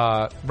paid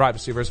wide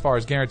receiver as far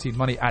as guaranteed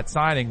money at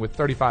signing with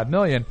 $35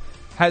 million,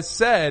 has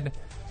said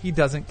he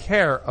doesn't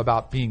care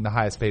about being the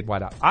highest paid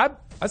wideout.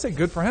 I say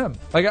good for him.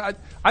 I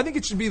think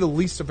it should be the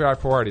least of our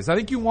priorities. I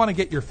think you want to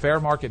get your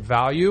fair market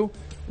value,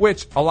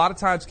 which a lot of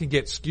times can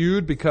get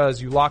skewed because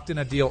you locked in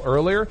a deal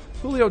earlier.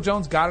 Julio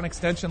Jones got an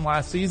extension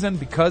last season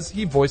because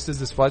he voiced his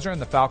displeasure,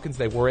 and the Falcons,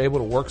 they were able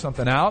to work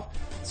something out.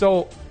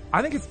 So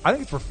I think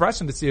it's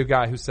refreshing to see a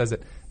guy who says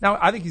it. Now,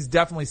 I think he's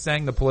definitely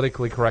saying the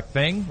politically correct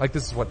thing. Like,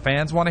 this is what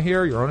fans want to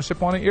hear, your ownership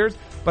want to hear.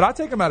 But I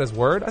take him at his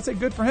word. I say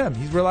good for him.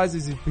 He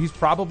realizes he's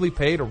probably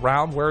paid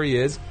around where he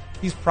is.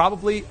 He's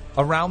probably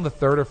around the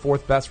third or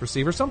fourth best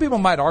receiver. Some people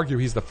might argue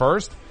he's the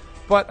first.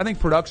 But I think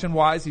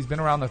production-wise, he's been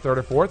around the third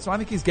or fourth, so I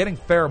think he's getting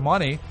fair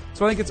money.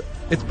 So I think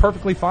it's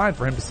perfectly fine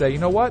for him to say, you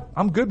know what,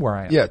 I'm good where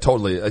I am. Yeah,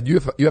 totally.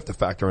 You have to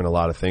factor in a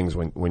lot of things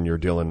when you're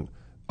dealing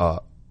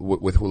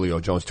with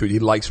Julio Jones too. He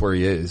likes where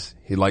he is.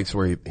 He likes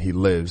where he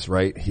lives,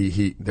 right?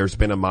 There's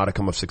been a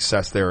modicum of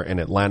success there in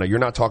Atlanta. You're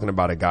not talking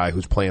about a guy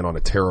who's playing on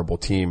a terrible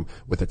team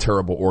with a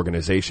terrible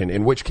organization,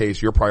 in which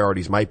case your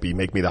priorities might be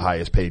make me the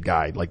highest paid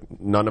guy. Like,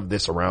 none of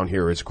this around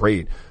here is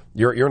great.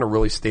 You're in a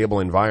really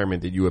stable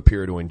environment that you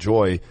appear to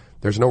enjoy.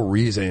 There's no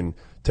reason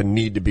to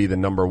need to be the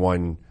number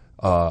one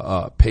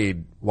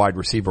paid wide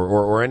receiver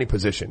or any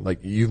position. Like,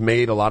 you've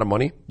made a lot of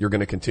money. You're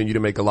going to continue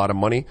to make a lot of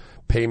money.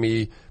 Pay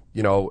me,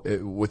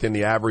 within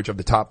the average of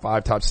the top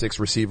 5, top 6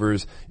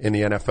 receivers in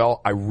the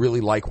NFL. I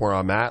really like where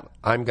I'm at.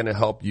 I'm going to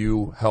help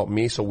you help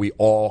me so we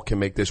all can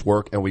make this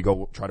work and we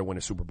go try to win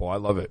a Super Bowl. I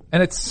love it.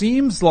 And it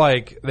seems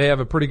like they have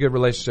a pretty good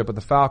relationship with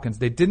the Falcons.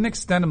 They didn't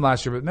extend him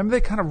last year, but remember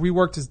they kind of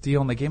reworked his deal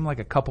and they gave him like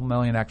a couple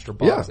million extra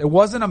bucks. Yeah. It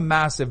wasn't a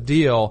massive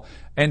deal.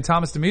 And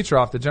Thomas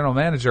Dimitroff, the general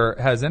manager,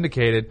 has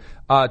indicated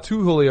to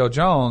Julio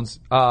Jones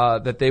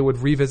that they would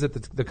revisit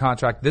the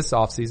contract this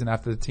offseason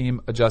after the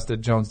team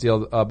adjusted Jones'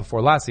 deal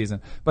before last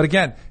season. But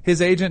again,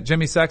 his agent,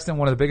 Jimmy Sexton,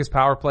 one of the biggest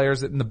power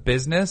players in the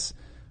business,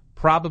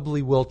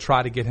 probably will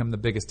try to get him the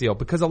biggest deal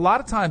because a lot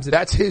of times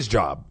that's his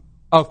job.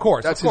 Of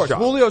course. His job.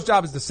 Julio's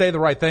job is to say the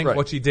right thing, right,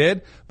 which he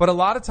did. But a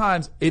lot of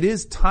times it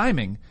is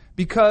timing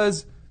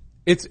because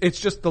it's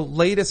just the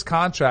latest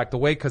contract,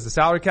 because the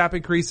salary cap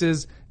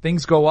increases,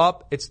 things go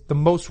up. It's the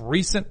most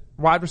recent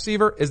wide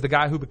receiver is the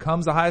guy who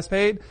becomes the highest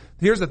paid.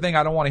 Here's the thing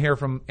I don't want to hear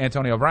from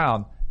Antonio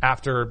Brown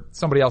after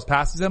somebody else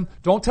passes him.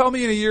 Don't tell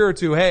me in a year or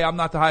two, hey, I'm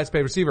not the highest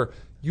paid receiver.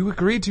 You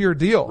agreed to your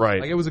deal. Right.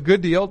 Like, it was a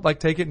good deal.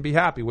 Like, take it and be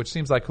happy, which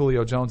seems like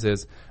Julio Jones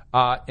is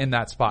in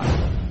that spot.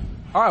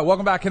 All right,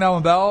 welcome back, Cannell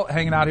and Bell,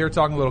 hanging out here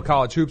talking a little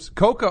college hoops.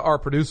 Coca, our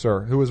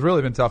producer, who has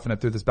really been toughing it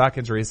through this back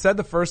injury, said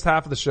the first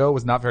half of the show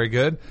was not very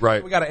good.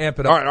 Right. We got to amp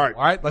it up. All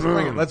right. Let's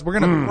bring it. We're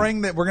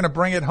gonna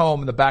bring it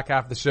home in the back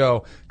half of the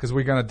show because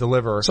we're gonna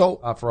deliver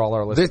for all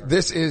our listeners.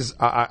 This is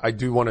I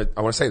want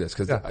to say this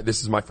because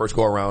this is my first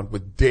go around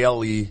with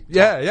daily.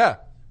 Yeah.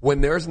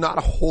 When there's not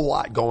a whole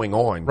lot going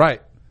on.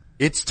 Right.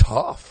 It's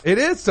tough. It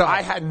is tough.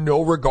 I had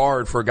no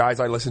regard for guys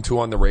I listen to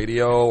on the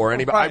radio or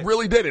anybody. Right. I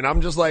really didn't.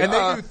 I'm just like, and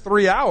they do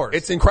 3 hours.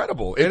 It's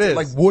incredible. It is.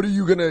 Like, what are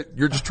you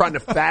you're just trying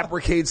to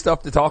fabricate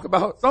stuff to talk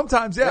about?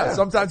 Sometimes, yeah.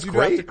 Sometimes you do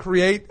have to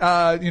create,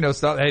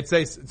 stuff. They'd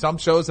say some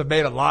shows have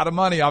made a lot of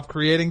money off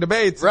creating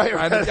debates. Right.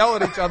 Trying to yell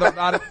at each other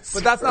about it.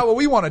 But that's not what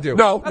we want to do.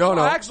 No.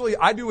 Actually,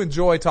 I do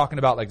enjoy talking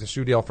about like the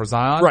shoe deal for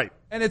Zion. Right.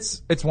 And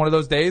it's one of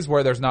those days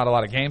where there's not a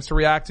lot of games to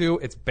react to.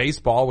 It's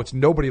baseball, which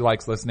nobody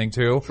likes listening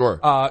to. Sure.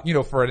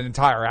 For an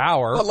entire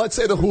hour. Well, let's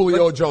say the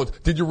Julio Jones.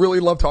 Did you really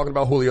love talking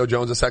about Julio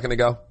Jones a second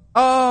ago?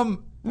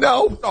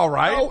 No. All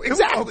right. No,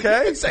 exactly. Okay.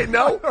 You can say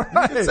no.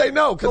 Right. You can say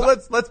no. So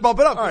let's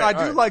bump it up. Right,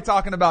 I do like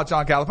talking about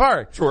John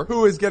Calipari. Sure.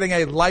 Who is getting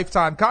a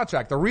lifetime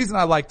contract. The reason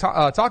I like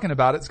talking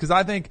about it is because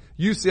I think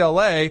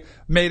UCLA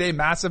made a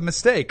massive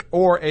mistake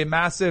or a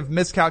massive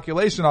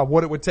miscalculation on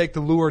what it would take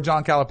to lure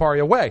John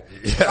Calipari away.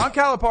 Yeah. John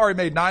Calipari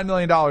made $9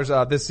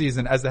 million this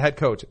season as the head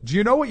coach. Do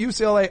you know what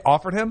UCLA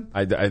offered him?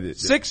 I did.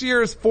 6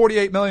 years,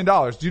 $48 million.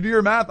 Do you do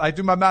your math? I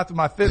do my math with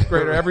my fifth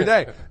grader every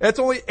day. It's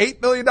only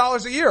 $8 million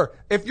a year.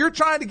 If you're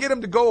trying to get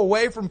him to go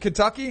away from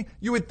Kentucky,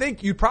 you would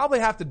think you'd probably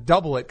have to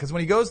double it because when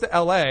he goes to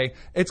LA,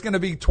 it's going to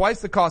be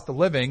twice the cost of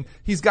living.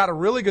 He's got a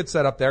really good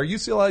setup there.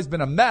 UCLA's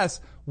been a mess.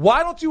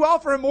 Why don't you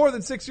offer him more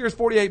than 6 years,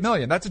 $48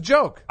 million? That's a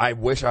joke. I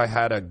wish I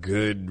had a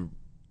good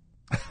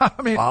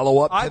follow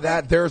up to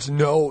that. There's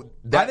no,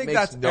 that makes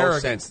that's no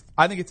arrogance. sense.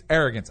 I think it's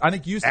arrogance. I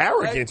think UCLA.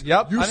 Arrogance?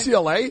 Yep.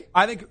 UCLA?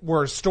 I think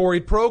we're a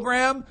storied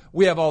program.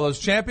 We have all those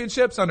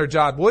championships under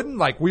John Wooden.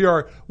 Like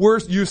we're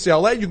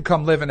UCLA. You can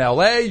come live in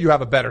LA. You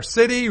have a better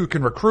city. You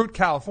can recruit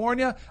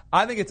California.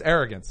 I think it's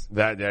arrogance.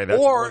 That's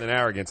more than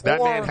arrogance.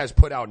 That man has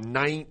put out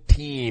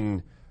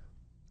 19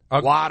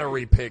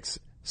 lottery picks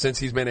since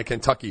he's been at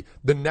Kentucky.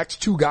 The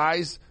next two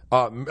guys,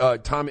 Tom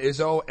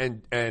Izzo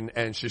and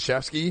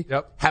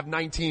Krzyzewski, have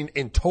 19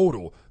 in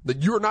total.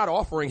 You're not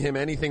offering him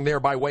anything there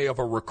by way of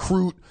a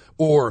recruit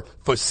or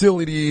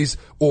facilities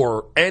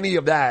or any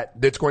of that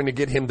that's going to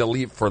get him to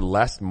leave for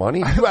less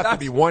money. You have to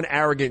be one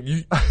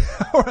arrogant.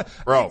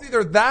 Bro. It's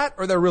either that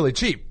or they're really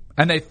cheap.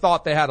 And they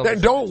thought they had a Then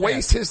don't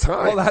waste his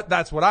time. Well,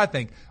 that's what I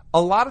think.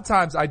 A lot of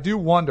times I do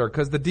wonder,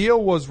 because the deal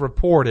was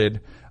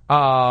reported,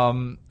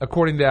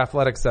 according to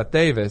Athletics, Seth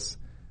Davis.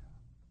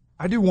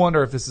 I do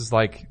wonder if this is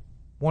like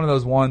one of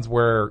those ones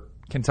where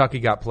Kentucky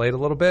got played a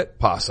little bit.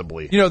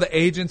 Possibly. The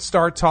agents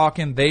start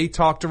talking. They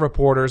talk to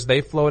reporters.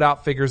 They float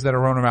out figures that are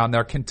running around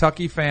there.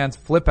 Kentucky fans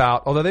flip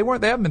out, although they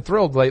haven't been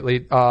thrilled lately,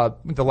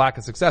 with the lack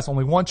of success.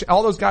 Only one,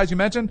 all those guys you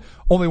mentioned,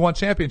 only one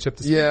championship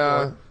to speak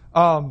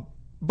for.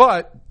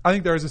 But I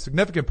think there is a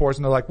significant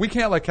portion. They're like, we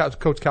can't let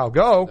Coach Cal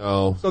go.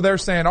 No. So they're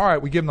saying, all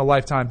right, we give him the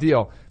lifetime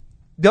deal.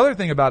 The other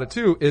thing about it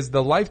too is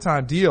the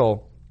lifetime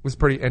deal was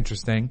pretty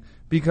interesting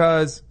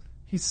because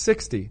he's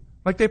 60.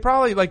 Like they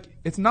probably, like,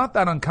 it's not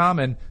that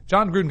uncommon.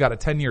 John Gruden got a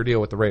 10-year deal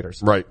with the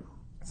Raiders. Right.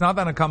 It's not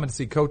that uncommon to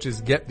see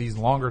coaches get these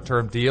longer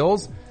term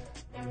deals.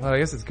 But I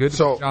guess it's good to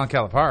see John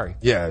Calipari.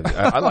 Yeah,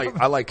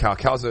 I like Cal.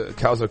 Cal's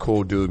a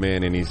cool dude,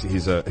 man, and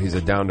he's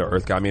a down to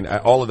earth guy. I mean,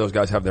 all of those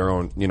guys have their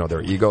own,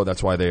 their ego.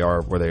 That's why they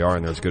are where they are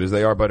and they're as good as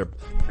they are. But a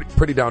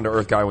pretty down to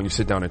earth guy when you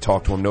sit down and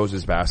talk to him, knows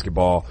his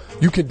basketball.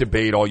 You can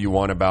debate all you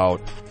want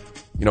about,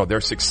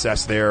 their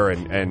success there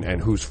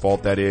and whose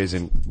fault that is.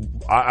 And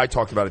I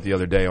talked about it the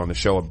other day on the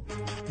show.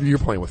 You're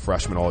playing with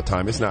freshmen all the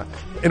time. It's not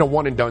in a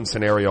one and done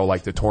scenario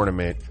like the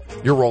tournament.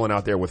 You're rolling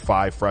out there with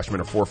 5 freshmen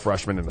or 4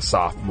 freshmen and a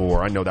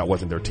sophomore. I know that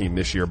wasn't their team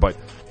this year, but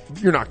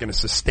you're not going to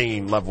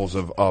sustain levels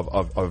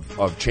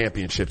of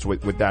championships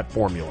with that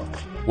formula.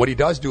 What he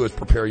does do is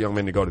prepare young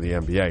men to go to the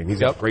NBA, and he's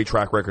got a great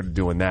track record of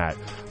doing that.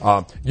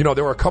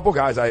 There were a couple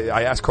guys,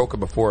 I asked Coca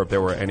before if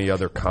there were any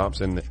other comps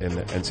in the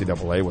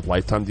NCAA with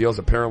lifetime deals.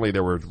 Apparently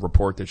there was a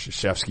report that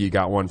Krzyzewski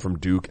got one from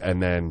Duke,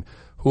 and then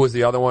who was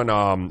the other one?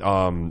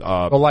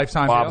 The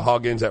lifetime Bob deal?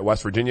 Huggins at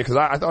West Virginia, because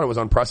I thought it was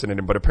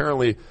unprecedented, but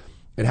apparently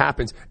it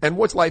happens. And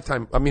what's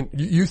lifetime? I mean,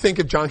 you think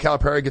if John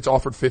Calipari gets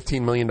offered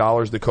 $15 million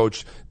to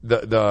coach the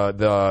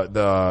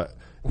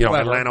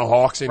Atlanta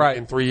Hawks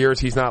in 3 years,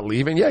 he's not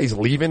leaving? Yeah, he's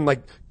leaving.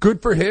 Like,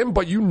 good for him,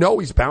 but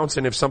he's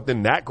bouncing if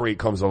something that great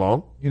comes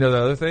along. The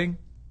other thing?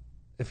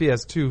 If he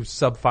has 2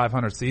 sub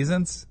 500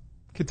 seasons,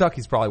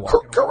 Kentucky's probably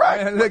walking.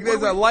 Correct. Like,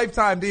 there's a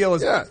lifetime deal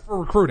for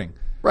recruiting.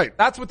 Right.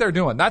 That's what they're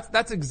doing.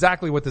 That's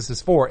exactly what this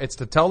is for. It's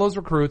to tell those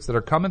recruits that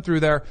are coming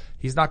through there,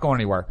 he's not going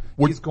anywhere.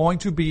 He's going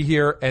to be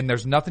here, and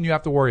there's nothing you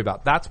have to worry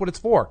about. That's what it's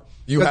for.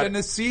 Because in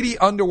the seedy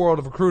underworld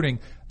of recruiting,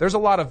 there's a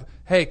lot of,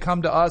 hey,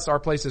 come to us, our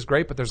place is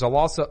great, but there's a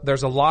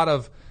lot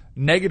of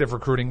negative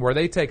recruiting where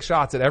they take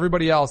shots at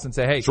everybody else and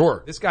say, hey,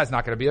 sure, this guy's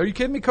not going to be, are you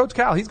kidding me? Coach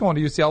Cal, he's going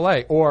to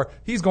UCLA, or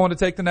he's going to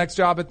take the next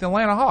job at the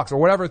Atlanta Hawks, or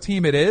whatever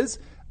team it is.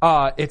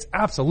 It's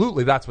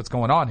absolutely, that's what's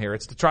going on here.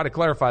 It's to try to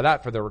clarify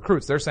that for the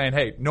recruits. They're saying,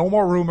 hey, no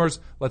more rumors.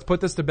 Let's put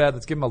this to bed.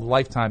 Let's give him a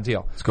lifetime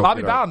deal.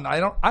 Bobby Bowden, I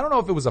don't know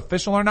if it was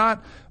official or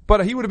not,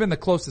 but he would have been the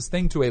closest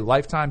thing to a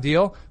lifetime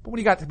deal. But when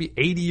he got to be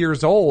 80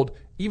 years old,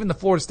 even the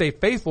Florida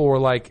State faithful were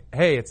like,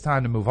 hey, it's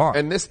time to move on.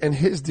 And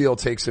his deal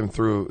takes him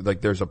through,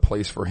 like, there's a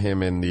place for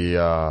him in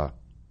the,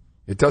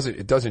 it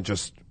doesn't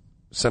just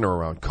center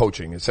around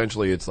coaching.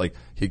 Essentially, it's like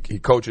he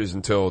coaches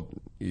until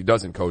he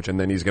doesn't coach, and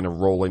then he's going to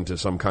roll into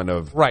some kind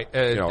of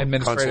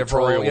administrative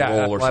role,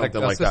 or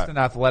something like that. Assistant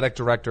athletic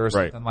director or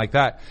something like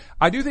that.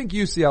 I do think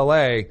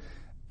UCLA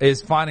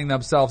is finding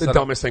themselves the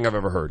dumbest thing I've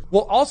ever heard.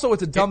 Well, also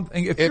it's a dumb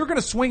thing. If you're going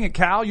to swing at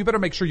Cal, you better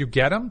make sure you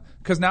get him,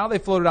 because now they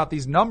floated out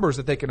these numbers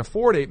that they can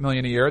afford $8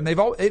 million a year, and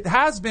it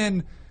has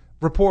been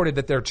reported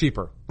that they're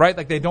cheaper, right?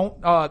 Like they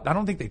don't, I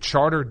don't think they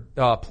chartered,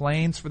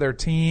 planes for their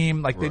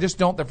team. Like they just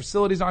don't, their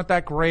facilities aren't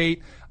that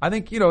great. I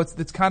think,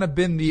 it's kind of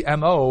been the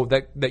MO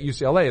that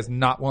UCLA is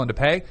not willing to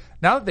pay.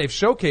 Now that they've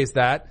showcased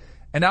that,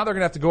 and now they're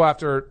going to have to go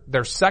after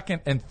their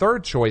second and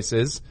third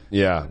choices.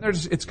 Yeah.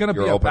 It's going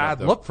to be a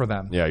bad look for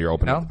them. Yeah, you're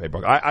opening up the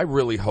paybook. I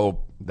really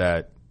hope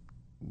that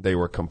they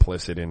were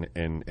complicit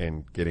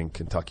in getting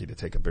Kentucky to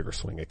take a bigger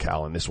swing at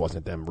Cal, and this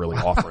wasn't them really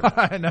offering.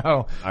 I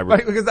know.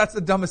 Because that's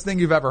the dumbest thing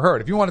you've ever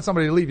heard. If you wanted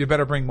somebody to leave, you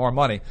better bring more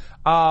money.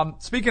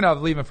 Speaking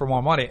of leaving for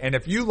more money, and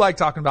if you like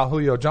talking about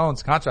Julio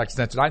Jones' contract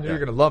extension, I know you're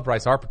going to love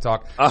Bryce Harper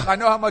talk. I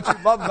know how much you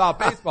love about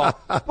baseball.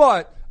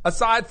 But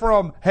aside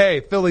from, hey,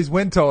 Phillies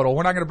win total,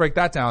 we're not going to break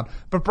that down.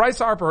 But Bryce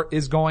Harper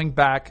is going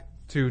back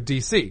to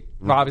D.C.,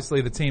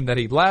 obviously the team that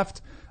he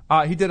left.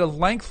 He did a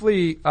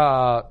lengthy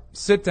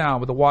sit down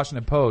with the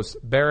Washington Post.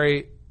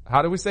 Barry,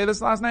 how do we say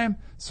this last name?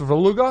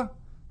 Svrluga?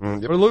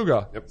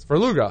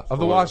 Svrluga of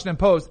the Washington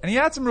Post. And he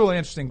had some really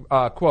interesting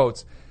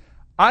quotes.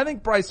 I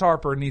think Bryce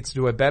Harper needs to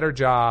do a better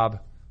job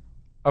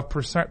of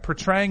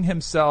portraying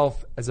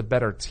himself as a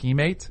better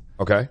teammate.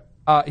 Okay.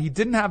 He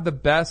didn't have the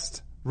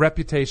best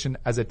reputation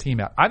as a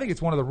teammate. I think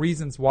it's one of the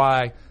reasons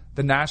why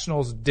the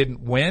Nationals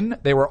didn't win.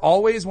 They were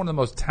always one of the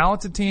most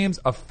talented teams,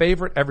 a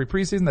favorite every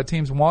preseason that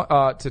teams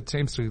want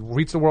teams to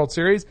reach the World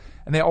Series,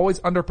 and they always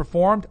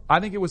underperformed.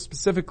 I think it was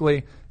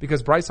specifically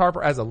because Bryce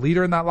Harper, as a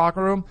leader in that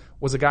locker room,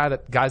 was a guy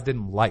that guys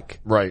didn't like.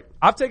 Right.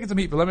 I've taken some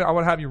heat, but I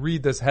want to have you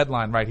read this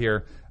headline right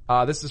here.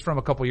 This is from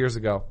a couple years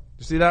ago.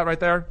 You see that right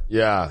there?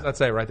 Yeah.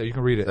 That's it right there. You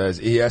can read it. As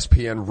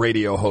ESPN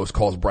radio host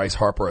calls Bryce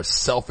Harper a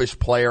selfish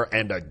player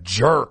and a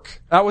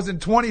jerk. That was in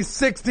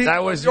 2016.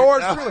 That was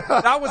yours truly.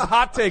 That was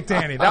Hot Take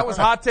Danny. That was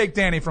Hot Take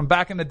Danny from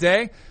back in the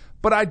day.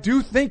 But I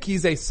do think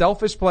he's a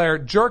selfish player.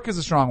 Jerk is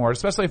a strong word,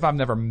 especially if I've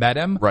never met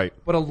him. Right.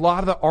 But a lot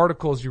of the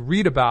articles you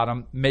read about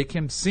him make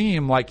him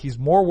seem like he's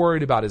more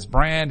worried about his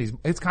brand.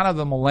 It's kind of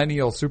the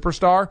millennial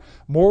superstar.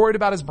 More worried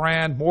about his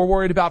brand, more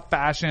worried about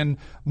fashion,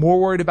 more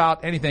worried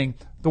about anything.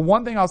 The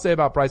one thing I'll say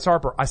about Bryce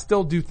Harper, I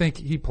still do think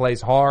he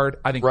plays hard.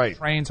 I think he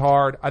trains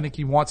hard. I think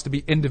he wants to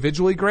be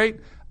individually great.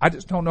 I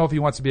just don't know if he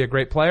wants to be a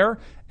great player,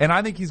 and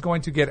I think he's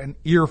going to get an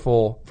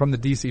earful from the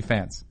DC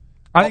fans.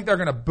 I think they're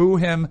going to boo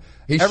him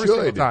every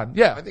single time.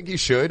 Yeah. I think he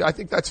should. I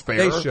think that's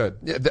fair. They should.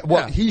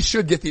 Yeah, he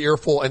should get the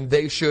earful, and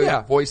they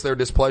should voice their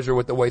displeasure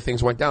with the way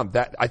things went down.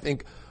 I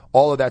think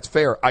all of that's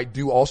fair. I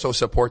do also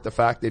support the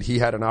fact that he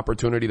had an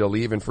opportunity to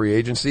leave in free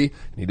agency,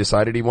 and he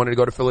decided he wanted to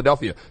go to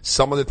Philadelphia.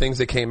 Some of the things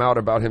that came out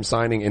about him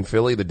signing in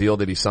Philly, the deal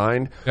that he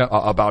signed,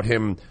 about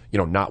him,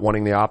 not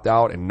wanting the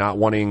opt-out and not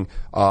wanting,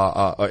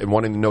 and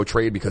wanting the no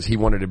trade because he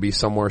wanted to be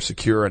somewhere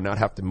secure and not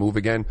have to move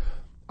again.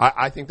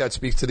 I think that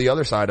speaks to the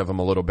other side of him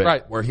a little bit,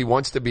 right, where he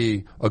wants to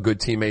be a good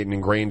teammate and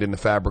ingrained in the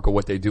fabric of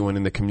what they do and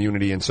in the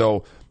community. And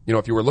so,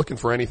 if you were looking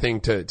for anything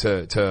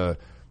to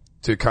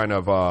kind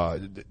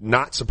of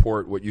not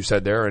support what you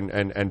said there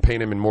and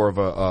paint him in more of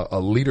a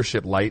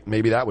leadership light,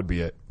 maybe that would be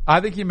it. I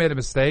think he made a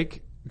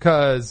mistake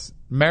because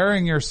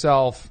marrying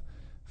yourself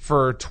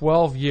for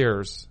 12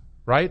 years,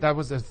 right? That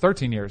was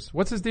 13 years.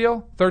 What's his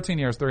deal? 13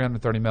 years,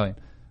 $330 million.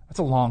 That's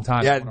a long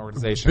time for an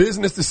organization.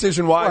 Business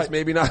decision-wise, right.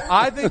 Maybe not.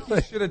 I think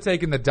he should have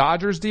taken the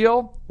Dodgers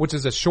deal, which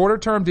is a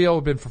shorter-term deal. It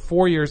would have been for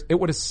 4 years. It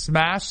would have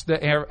smashed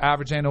the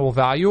average annual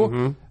value.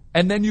 Mm-hmm.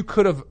 And then you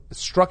could have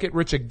struck it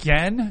rich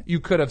again.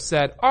 You could have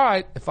said, all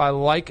right, if I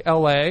like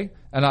LA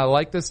and I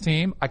like this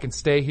team, I can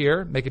stay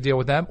here, make a deal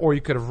with them. Or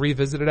you could have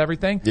revisited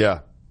everything. Yeah.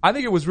 I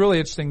think it was really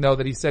interesting, though,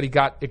 that he said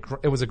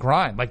it was a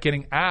grind, like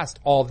getting asked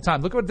all the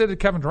time. Look what it did to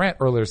Kevin Durant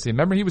earlier this season.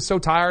 Remember, he was so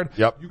tired.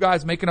 Yep. You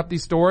guys making up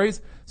these stories.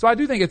 So I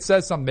do think it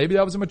says something. Maybe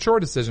that was a mature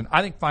decision.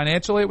 I think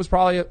financially it was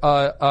probably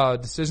a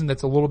decision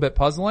that's a little bit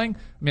puzzling.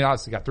 I mean,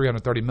 obviously got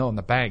 $330 million in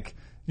the bank,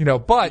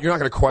 but you're not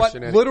going to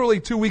question it. Literally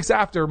 2 weeks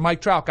after,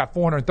 Mike Trout got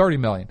 $430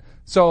 million.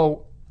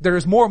 So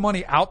there's more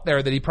money out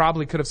there that he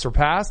probably could have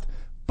surpassed.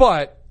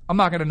 But I'm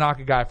not going to knock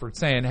a guy for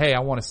saying, "Hey,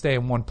 I want to stay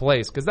in one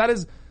place," because that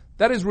is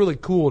really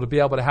cool to be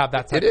able to have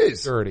that type of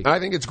security. I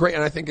think it's great,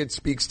 and I think it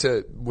speaks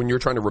to when you're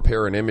trying to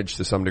repair an image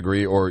to some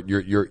degree, or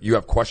you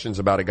have questions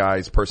about a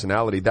guy's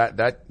personality.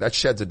 That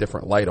sheds a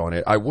different light on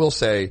it. I will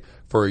say,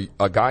 for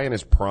a guy in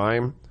his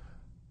prime,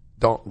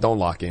 don't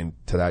lock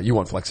into that. You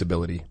want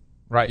flexibility,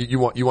 right? You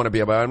want to be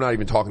able. I'm not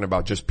even talking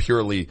about just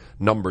purely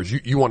numbers.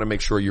 You want to make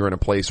sure you're in a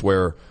place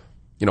where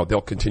they'll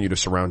continue to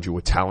surround you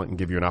with talent and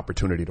give you an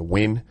opportunity to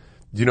win.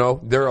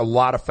 There are a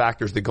lot of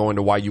factors that go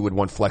into why you would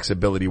want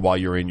flexibility while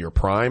you're in your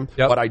prime.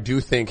 Yep. But I do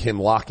think him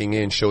locking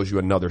in shows you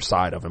another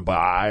side of him.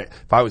 But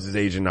if I was his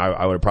agent,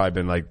 I would have probably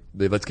been like,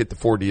 let's get the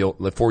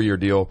 4-year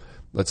deal.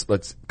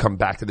 Let's come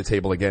back to the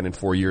table again in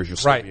 4 years. You'll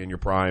still be in your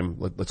prime.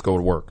 Let's go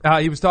to work.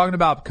 He was talking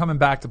about coming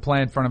back to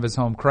play in front of his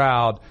home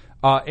crowd,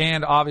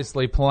 and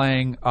obviously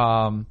playing,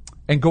 and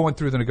going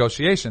through the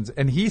negotiations.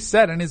 And he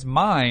said in his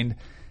mind,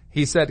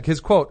 his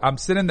quote, "I'm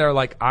sitting there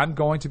like, I'm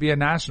going to be a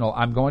national.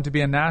 I'm going to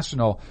be a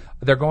national.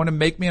 They're going to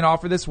make me an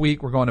offer this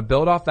week. We're going to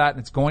build off that, and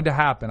it's going to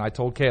happen." I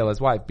told Kayla, his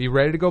wife, be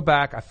ready to go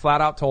back. I flat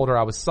out told her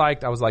I was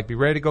psyched. I was like, be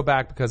ready to go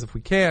back because if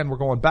we can, we're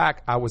going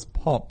back. I was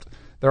pumped.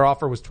 Their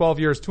offer was 12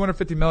 years,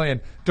 $250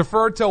 million.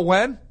 Deferred till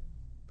when?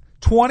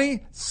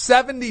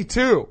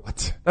 2072.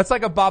 What? That's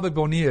like a Bobby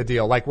Bonilla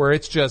deal, like where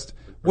it's just,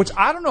 which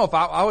I don't know if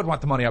I would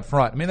want the money up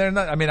front.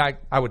 I mean,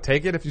 I would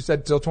take it if you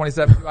said till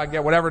 2072, I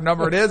get whatever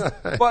number it is,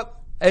 but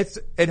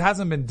it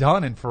hasn't been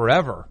done in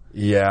forever.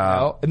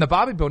 Yeah. And the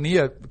Bobby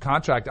Bonilla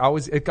contract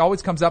it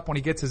always comes up when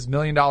he gets his $1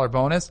 million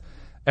bonus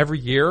every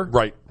year.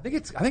 Right. I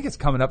think it's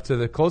coming up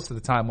to close to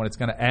the time when it's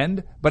going to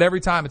end. But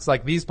every time it's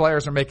like these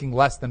players are making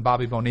less than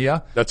Bobby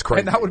Bonilla. That's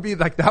crazy. And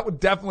that would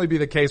definitely be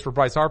the case for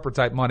Bryce Harper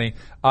type money,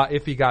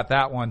 if he got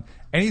that one.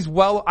 And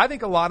I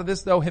think a lot of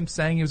this though, him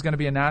saying he was going to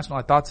be a national,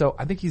 I thought so.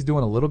 I think he's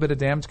doing a little bit of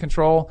damage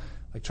control,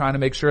 like trying to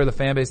make sure the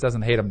fan base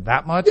doesn't hate him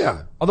that much.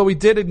 Yeah. Although he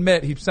did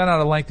admit, he sent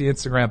out a lengthy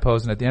Instagram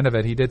post, and at the end of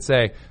it, he did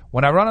say,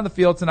 "When I run on the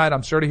field tonight,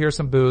 I'm sure to hear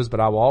some boos, but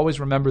I will always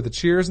remember the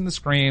cheers and the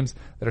screams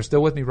that are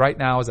still with me right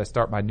now as I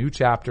start my new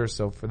chapter.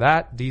 So for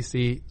that,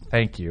 DC,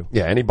 thank you."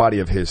 Yeah, anybody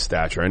of his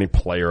stature, any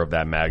player of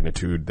that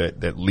magnitude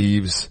that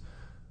leaves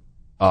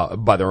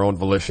by their own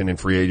volition in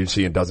free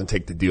agency and doesn't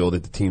take the deal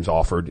that the team's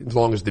offered, as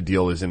long as the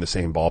deal is in the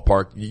same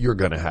ballpark, you're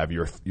going to have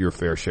your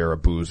fair share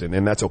of boos,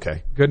 and that's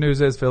okay. Good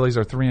news is Phillies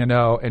are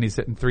 3-0, and he's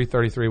hitting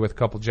 .333 with a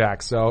couple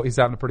jacks, so he's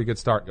having a pretty good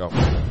start. Go.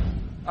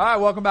 All right,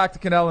 welcome back to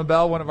Cannell and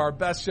Bell, one of our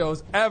best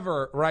shows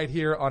ever right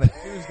here on a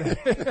Tuesday.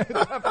 It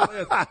definitely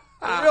is.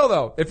 For real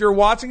though, if you're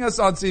watching us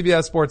on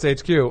CBS Sports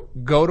HQ,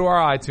 go to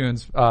our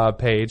iTunes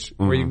page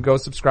where you can go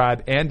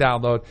subscribe and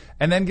download,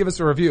 and then give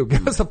us a review.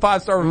 Give us a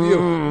 5-star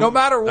review, no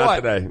matter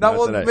what.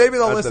 Not today. Maybe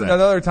they'll listen today.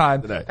 another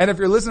time. Today. And if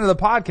you're listening to the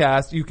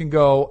podcast, you can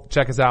go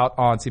check us out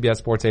on CBS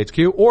Sports HQ,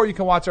 or you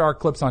can watch our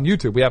clips on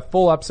YouTube. We have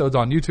full episodes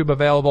on YouTube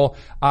available,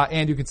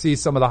 and you can see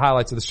some of the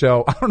highlights of the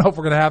show. I don't know if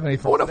we're going to have any.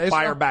 I want to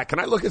fire back. Can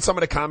I look at some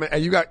of the comments?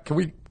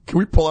 Can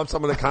we pull up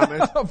some of the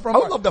comments? I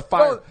would love to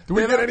fire. Do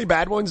we get any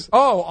bad ones?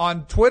 Oh,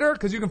 on Twitter?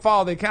 Because you can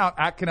follow the account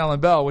at Cannell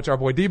and Bell, which our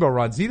boy Debo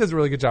runs. He does a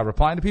really good job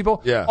replying to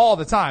people all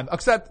the time.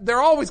 Except they're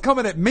always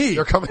coming at me,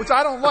 which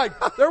I don't like.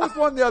 There was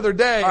one the other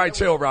day. All right,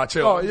 chill, Rod,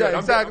 chill. Oh, yeah,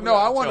 exactly. No,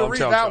 I wanted to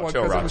read that one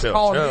because it was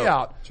calling me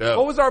out.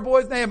 What was our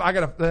boy's name? I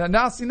gotta,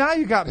 now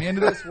you got me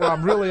into this where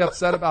I'm really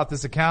upset about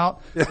this account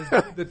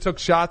that took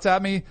shots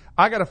at me.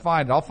 I gotta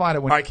find it. I'll find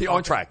it when. All right, keep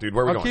on track, dude.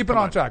 Where are we going? Keep it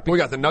on track. We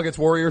got the Nuggets,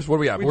 Warriors. What do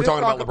we have? We're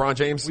talking about LeBron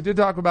James. We did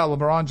talk about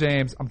LeBron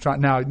James. I'm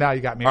trying now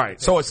you got me. All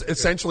right. So it's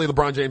essentially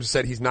LeBron James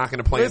said he's not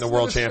going to play in the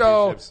World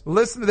Championships.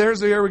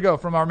 Here we go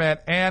from our man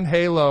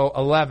Anhalo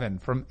 11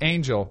 from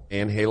Angel.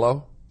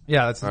 Anhalo?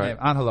 Yeah, that's his name.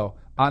 Anhalo.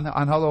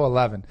 Anhalo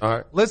 11. All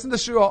right. Listen to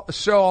the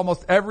show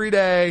almost every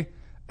day.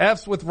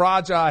 F's with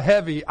Raja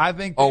heavy. I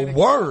think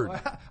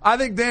I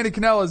think Danny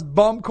Cannell is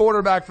bum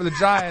quarterback for the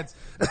Giants.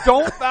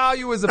 Don't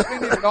value his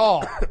opinion at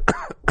all.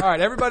 All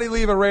right, everybody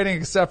leave a rating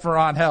except for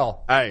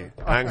Angel. Hey,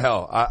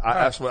 Angel.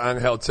 I F's with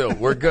Angel too.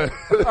 We're good.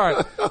 All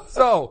right.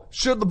 So,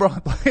 should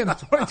LeBron play in the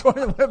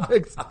 2020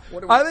 Olympics?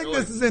 I think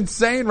this is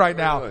insane right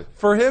now.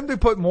 For him to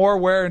put more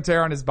wear and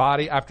tear on his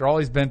body after all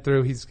he's been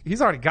through,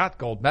 he's already got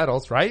gold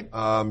medals, right?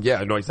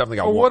 Yeah, no, he's definitely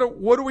got one. one.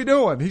 What are we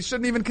doing? He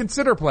shouldn't even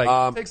consider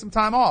playing. Take some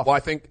time off. Well, I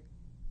think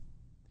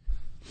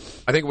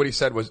what he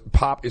said was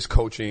Pop is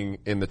coaching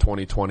in the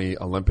 2020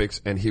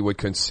 Olympics, and he would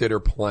consider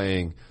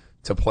playing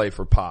to play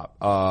for Pop.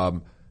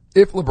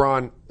 If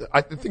LeBron,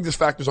 I think this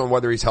factors on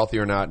whether he's healthy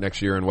or not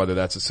next year and whether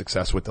that's a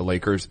success with the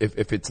Lakers.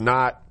 If it's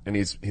not, and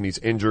he's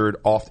injured,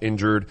 oft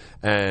injured,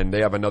 and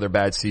they have another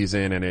bad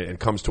season and it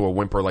comes to a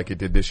whimper like it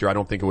did this year, I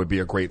don't think it would be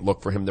a great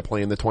look for him to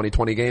play in the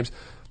 2020 games.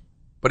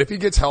 But if he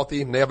gets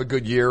healthy and they have a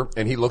good year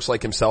and he looks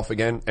like himself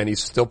again and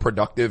he's still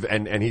productive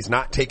and he's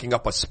not taking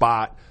up a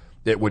spot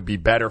that would be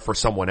better for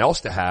someone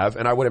else to have,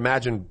 and I would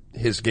imagine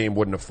his game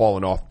wouldn't have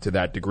fallen off to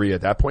that degree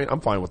at that point.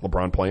 I'm fine with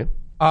LeBron playing.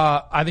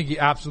 I think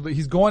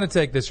he's going to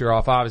take this year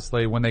off,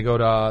 obviously, when they go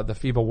to the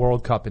FIBA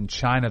World Cup in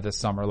China this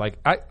summer. Like,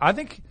 I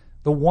think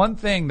the one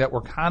thing that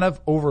we're kind of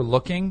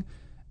overlooking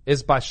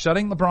is by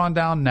shutting LeBron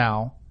down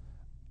now,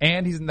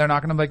 and they're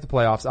not going to make the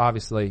playoffs,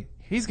 obviously,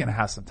 he's going to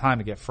have some time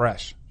to get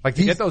fresh. Like,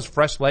 to get those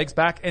fresh legs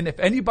back. And if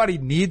anybody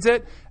needs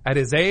it at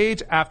his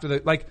age, after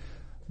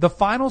the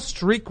final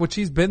streak, which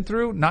he's been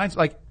through,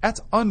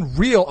 that's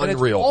unreal. And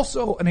it's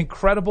also an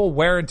incredible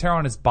wear and tear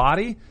on his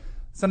body.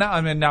 So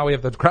now we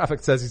have the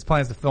graphic that says he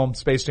plans to film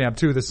Space Jam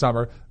 2 this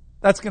summer.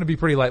 That's going to be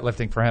pretty light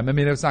lifting for him. I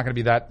mean, it's not going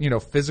to be that,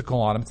 physical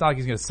on him. It's not like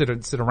he's going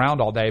to sit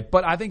around all day.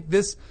 But I think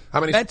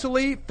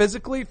mentally,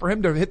 physically, for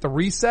him to hit the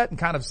reset and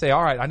kind of say,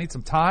 all right, I need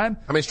some time.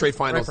 How many straight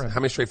finals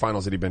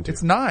had he been to?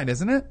 It's 9,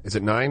 isn't it? Is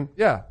it 9?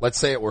 Yeah. Let's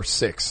say it were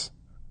 6.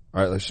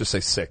 All right, let's just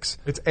say 6.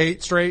 It's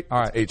 8 straight? All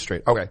right. It's 8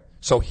 straight. Okay.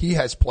 So he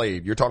has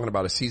played, you're talking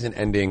about a season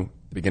ending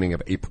the beginning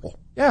of April.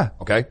 Yeah.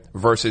 Okay?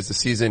 Versus the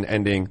season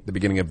ending the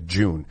beginning of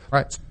June.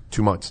 Right.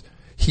 2 months.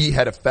 He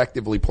had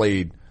effectively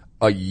played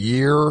a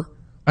year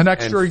an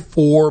extra and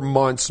 4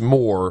 months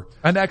more.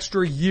 An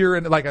extra year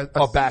in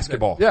of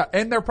basketball. Yeah.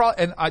 And they're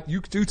probably,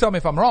 you do tell me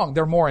if I'm wrong,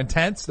 they're more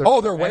intense. They're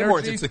way more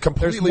intense. It's a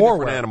completely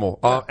different animal.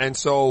 Yeah. And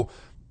so,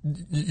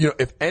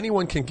 if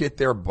anyone can get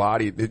their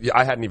body,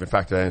 I hadn't even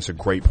factored that in. It's a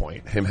great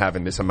point. Him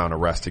having this amount of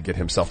rest to get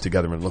himself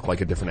together and look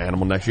like a different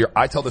animal next year.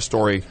 I tell the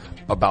story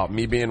about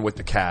me being with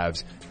the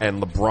Cavs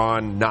and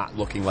LeBron not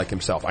looking like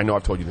himself. I know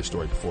I've told you this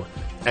story before.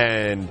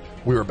 And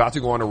we were about to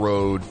go on a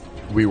road.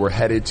 We were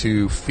headed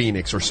to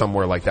Phoenix or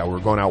somewhere like that. We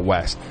were going out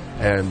west.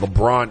 And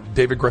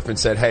David Griffin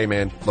said, hey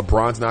man,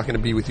 LeBron's not going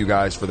to be with you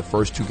guys for the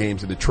first 2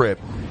 games of the trip.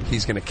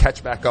 He's going to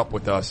catch back up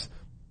with us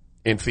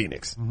in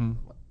Phoenix. Mm-hmm.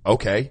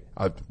 Okay.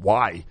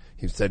 Why?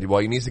 He said, well,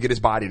 he needs to get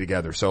his body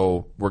together.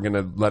 So we're going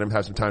to let him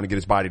have some time to get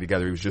his body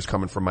together. He was just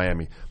coming from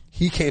Miami.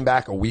 He came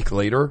back a week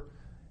later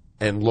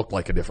and looked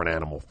like a different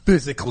animal.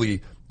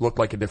 Physically looked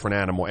like a different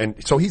animal.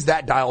 And so he's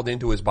that dialed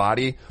into his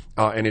body,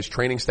 and his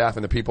training staff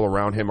and the people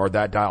around him are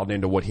that dialed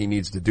into what he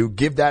needs to do.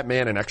 Give that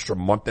man an extra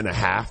month and a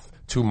half,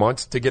 2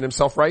 months to get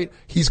himself right.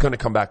 He's going to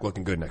come back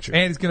looking good next year.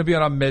 And he's going to be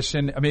on a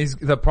mission. I mean,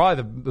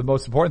 probably the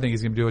most important thing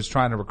he's going to do is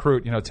trying to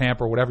recruit,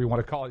 Tampa or whatever you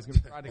want to call it. He's going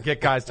to try to get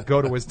guys to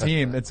go to his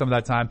team in some of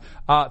that time.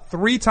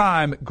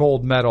 3-time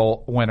gold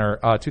medal winner,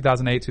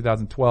 2008,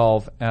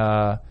 2012.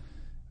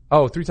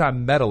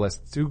 3-time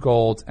medalist, 2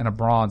 golds and a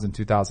bronze in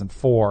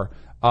 2004,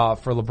 for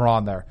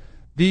LeBron there.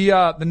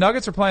 The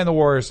Nuggets are playing the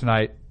Warriors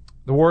tonight.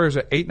 The Warriors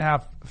are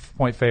 8.5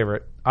 point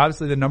favorite.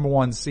 Obviously the number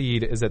 1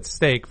 seed is at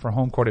stake for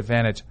home court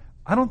advantage.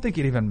 I don't think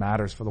it even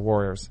matters for the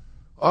Warriors.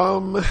 I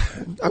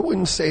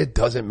wouldn't say it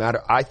doesn't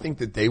matter. I think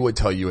that they would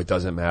tell you it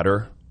doesn't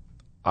matter.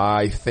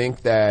 I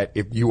think that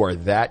if you are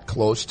that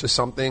close to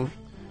something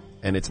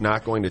and it's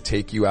not going to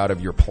take you out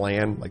of your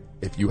plan, like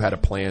if you had a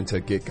plan to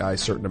get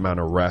guys a certain amount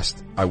of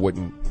rest, I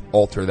wouldn't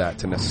alter that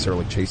to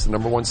necessarily chase the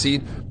number 1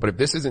 seed. But if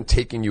this isn't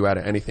taking you out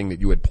of anything that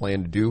you had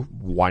planned to do,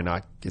 why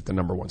not get the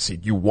number 1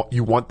 seed? You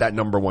want that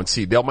number 1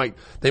 seed.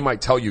 They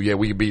might tell you, yeah,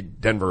 we could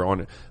beat Denver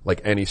on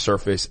like any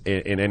surface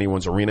in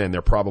anyone's arena, and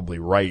they're probably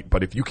right.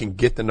 But if you can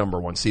get the number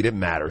 1 seed, it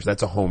matters.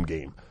 That's a home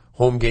game.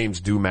 home games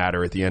do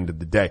matter at the end of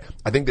the day.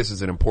 I think this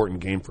is an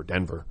important game for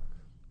Denver.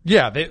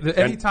 Yeah,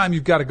 anytime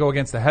you've got to go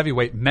against a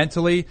heavyweight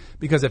mentally,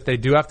 because if they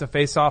do have to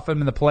face off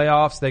them in the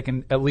playoffs, they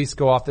can at least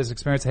go off this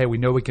experience. Hey, we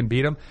know we can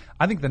beat them.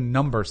 I think the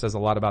number says a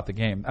lot about the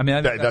game. I mean,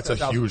 I think that's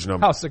a huge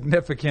number. How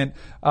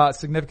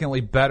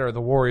significantly better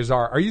the Warriors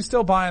are. Are you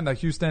still buying that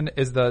Houston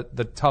is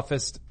the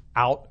toughest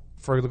out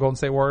for the Golden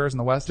State Warriors in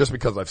the West? Just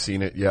because I've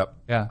seen it, yep.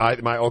 Yeah.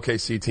 My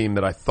OKC team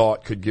that I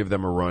thought could give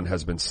them a run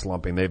has been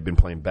slumping. They've been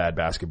playing bad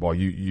basketball.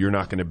 You're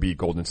not going to beat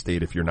Golden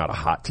State if you're not a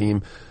hot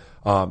team.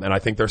 And I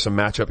think there's some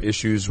matchup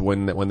issues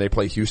when they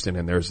play Houston,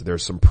 and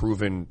there's a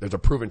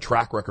proven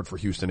track record for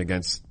Houston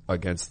against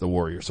the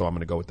Warriors. So I'm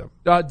going to go with them.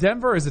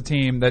 Denver is a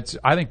team that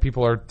I think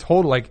people are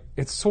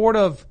it's sort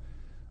of,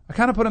 I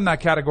kind of put in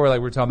that category like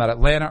we were talking about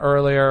Atlanta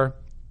earlier.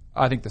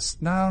 I think I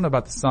don't know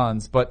about the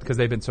Suns, but because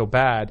they've been so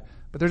bad,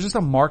 but there's just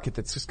a market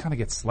that's just kind of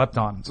gets slept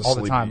on all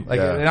the time. Like,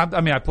 yeah.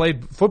 I mean, I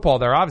played football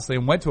there obviously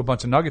and went to a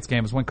bunch of Nuggets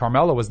games when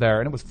Carmelo was there,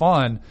 and it was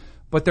fun,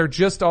 but they're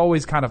just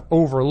always kind of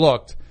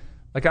overlooked.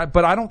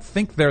 But I don't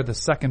think they're the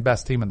second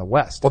best team in the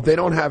West. Well, they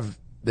don't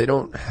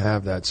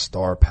have that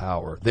star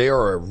power. They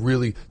are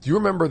do you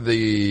remember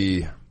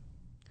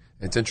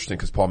it's interesting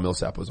because Paul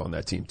Millsap was on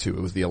that team too.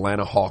 It was the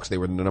Atlanta Hawks. They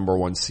were the number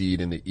 1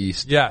 seed in the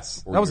East.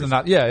 Yes. That was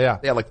yeah.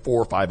 They had like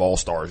 4 or 5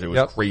 All-Stars. It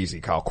was crazy.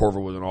 Kyle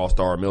Korver was an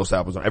All-Star.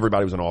 Millsap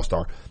everybody was an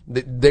All-Star.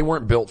 They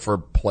weren't built for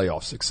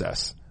playoff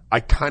success. I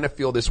kind of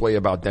feel this way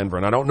about Denver,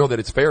 and I don't know that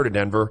it's fair to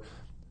Denver,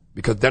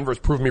 because Denver's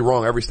proved me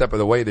wrong every step of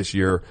the way this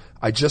year.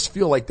 I just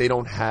feel like they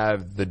don't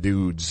have the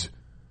dudes.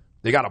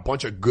 They got a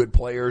bunch of good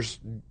players.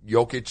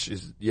 Jokic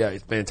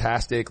is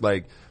fantastic.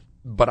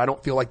 But I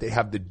don't feel like they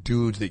have the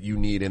dudes that you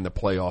need in the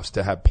playoffs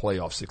to have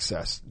playoff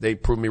success. They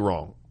proved me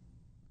wrong.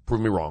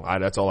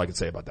 That's all I can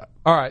say about that.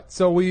 All right.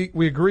 So we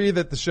agree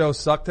that the show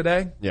sucked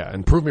today. Yeah,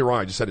 and prove me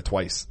wrong. I just said it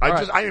twice.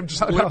 I am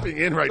just limping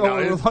in right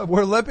now.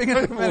 We're limping in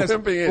a minute.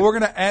 We're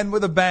going to end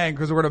with a bang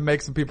because we're going to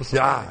make some people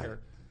smile here.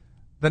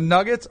 The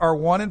Nuggets are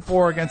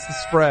 1-4 against the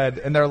spread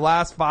in their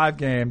last 5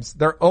 games.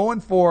 They're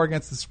 0-4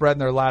 against the spread in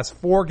their last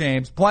 4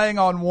 games, playing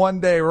on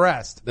 1-day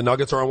rest. The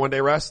Nuggets are on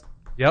 1-day rest?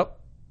 Yep.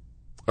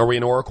 Are we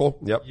in Oracle?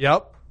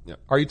 Yep.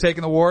 Are you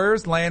taking the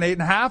Warriors, laying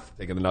 8.5?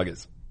 Taking the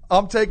Nuggets.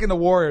 I'm taking the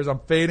Warriors. I'm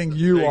fading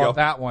you on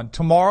that one.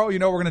 Tomorrow, you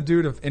know what we're going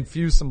to do to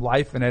infuse some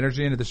life and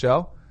energy into the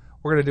show?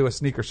 We're going to do a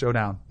sneaker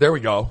showdown. There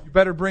we go. You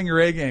better bring your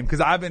A game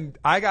because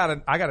I got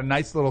a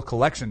nice little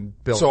collection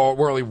built. So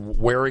we're only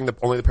wearing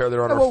only the pair that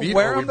are on our feet,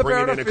 or are we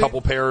bringing in a couple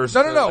pairs?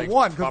 No,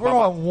 one, because we're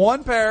on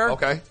one pair.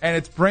 Okay. And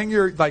it's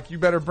you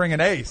better bring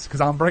an ace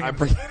because I'm bringing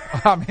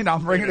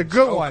a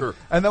good one.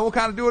 And then we'll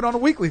kind of do it on a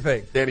weekly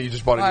thing. Danny, you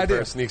just bought a new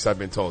pair of sneaks, I've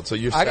been told. So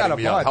you're setting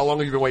me up. How long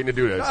have you been waiting to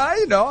do this?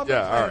 I've been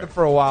planning it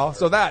for a while.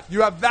 So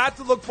you have that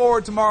to look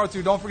forward to tomorrow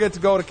too. Don't forget to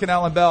go to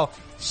Canal and Bell.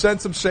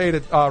 Send some shade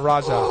at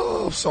Raja.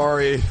 Oh,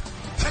 sorry.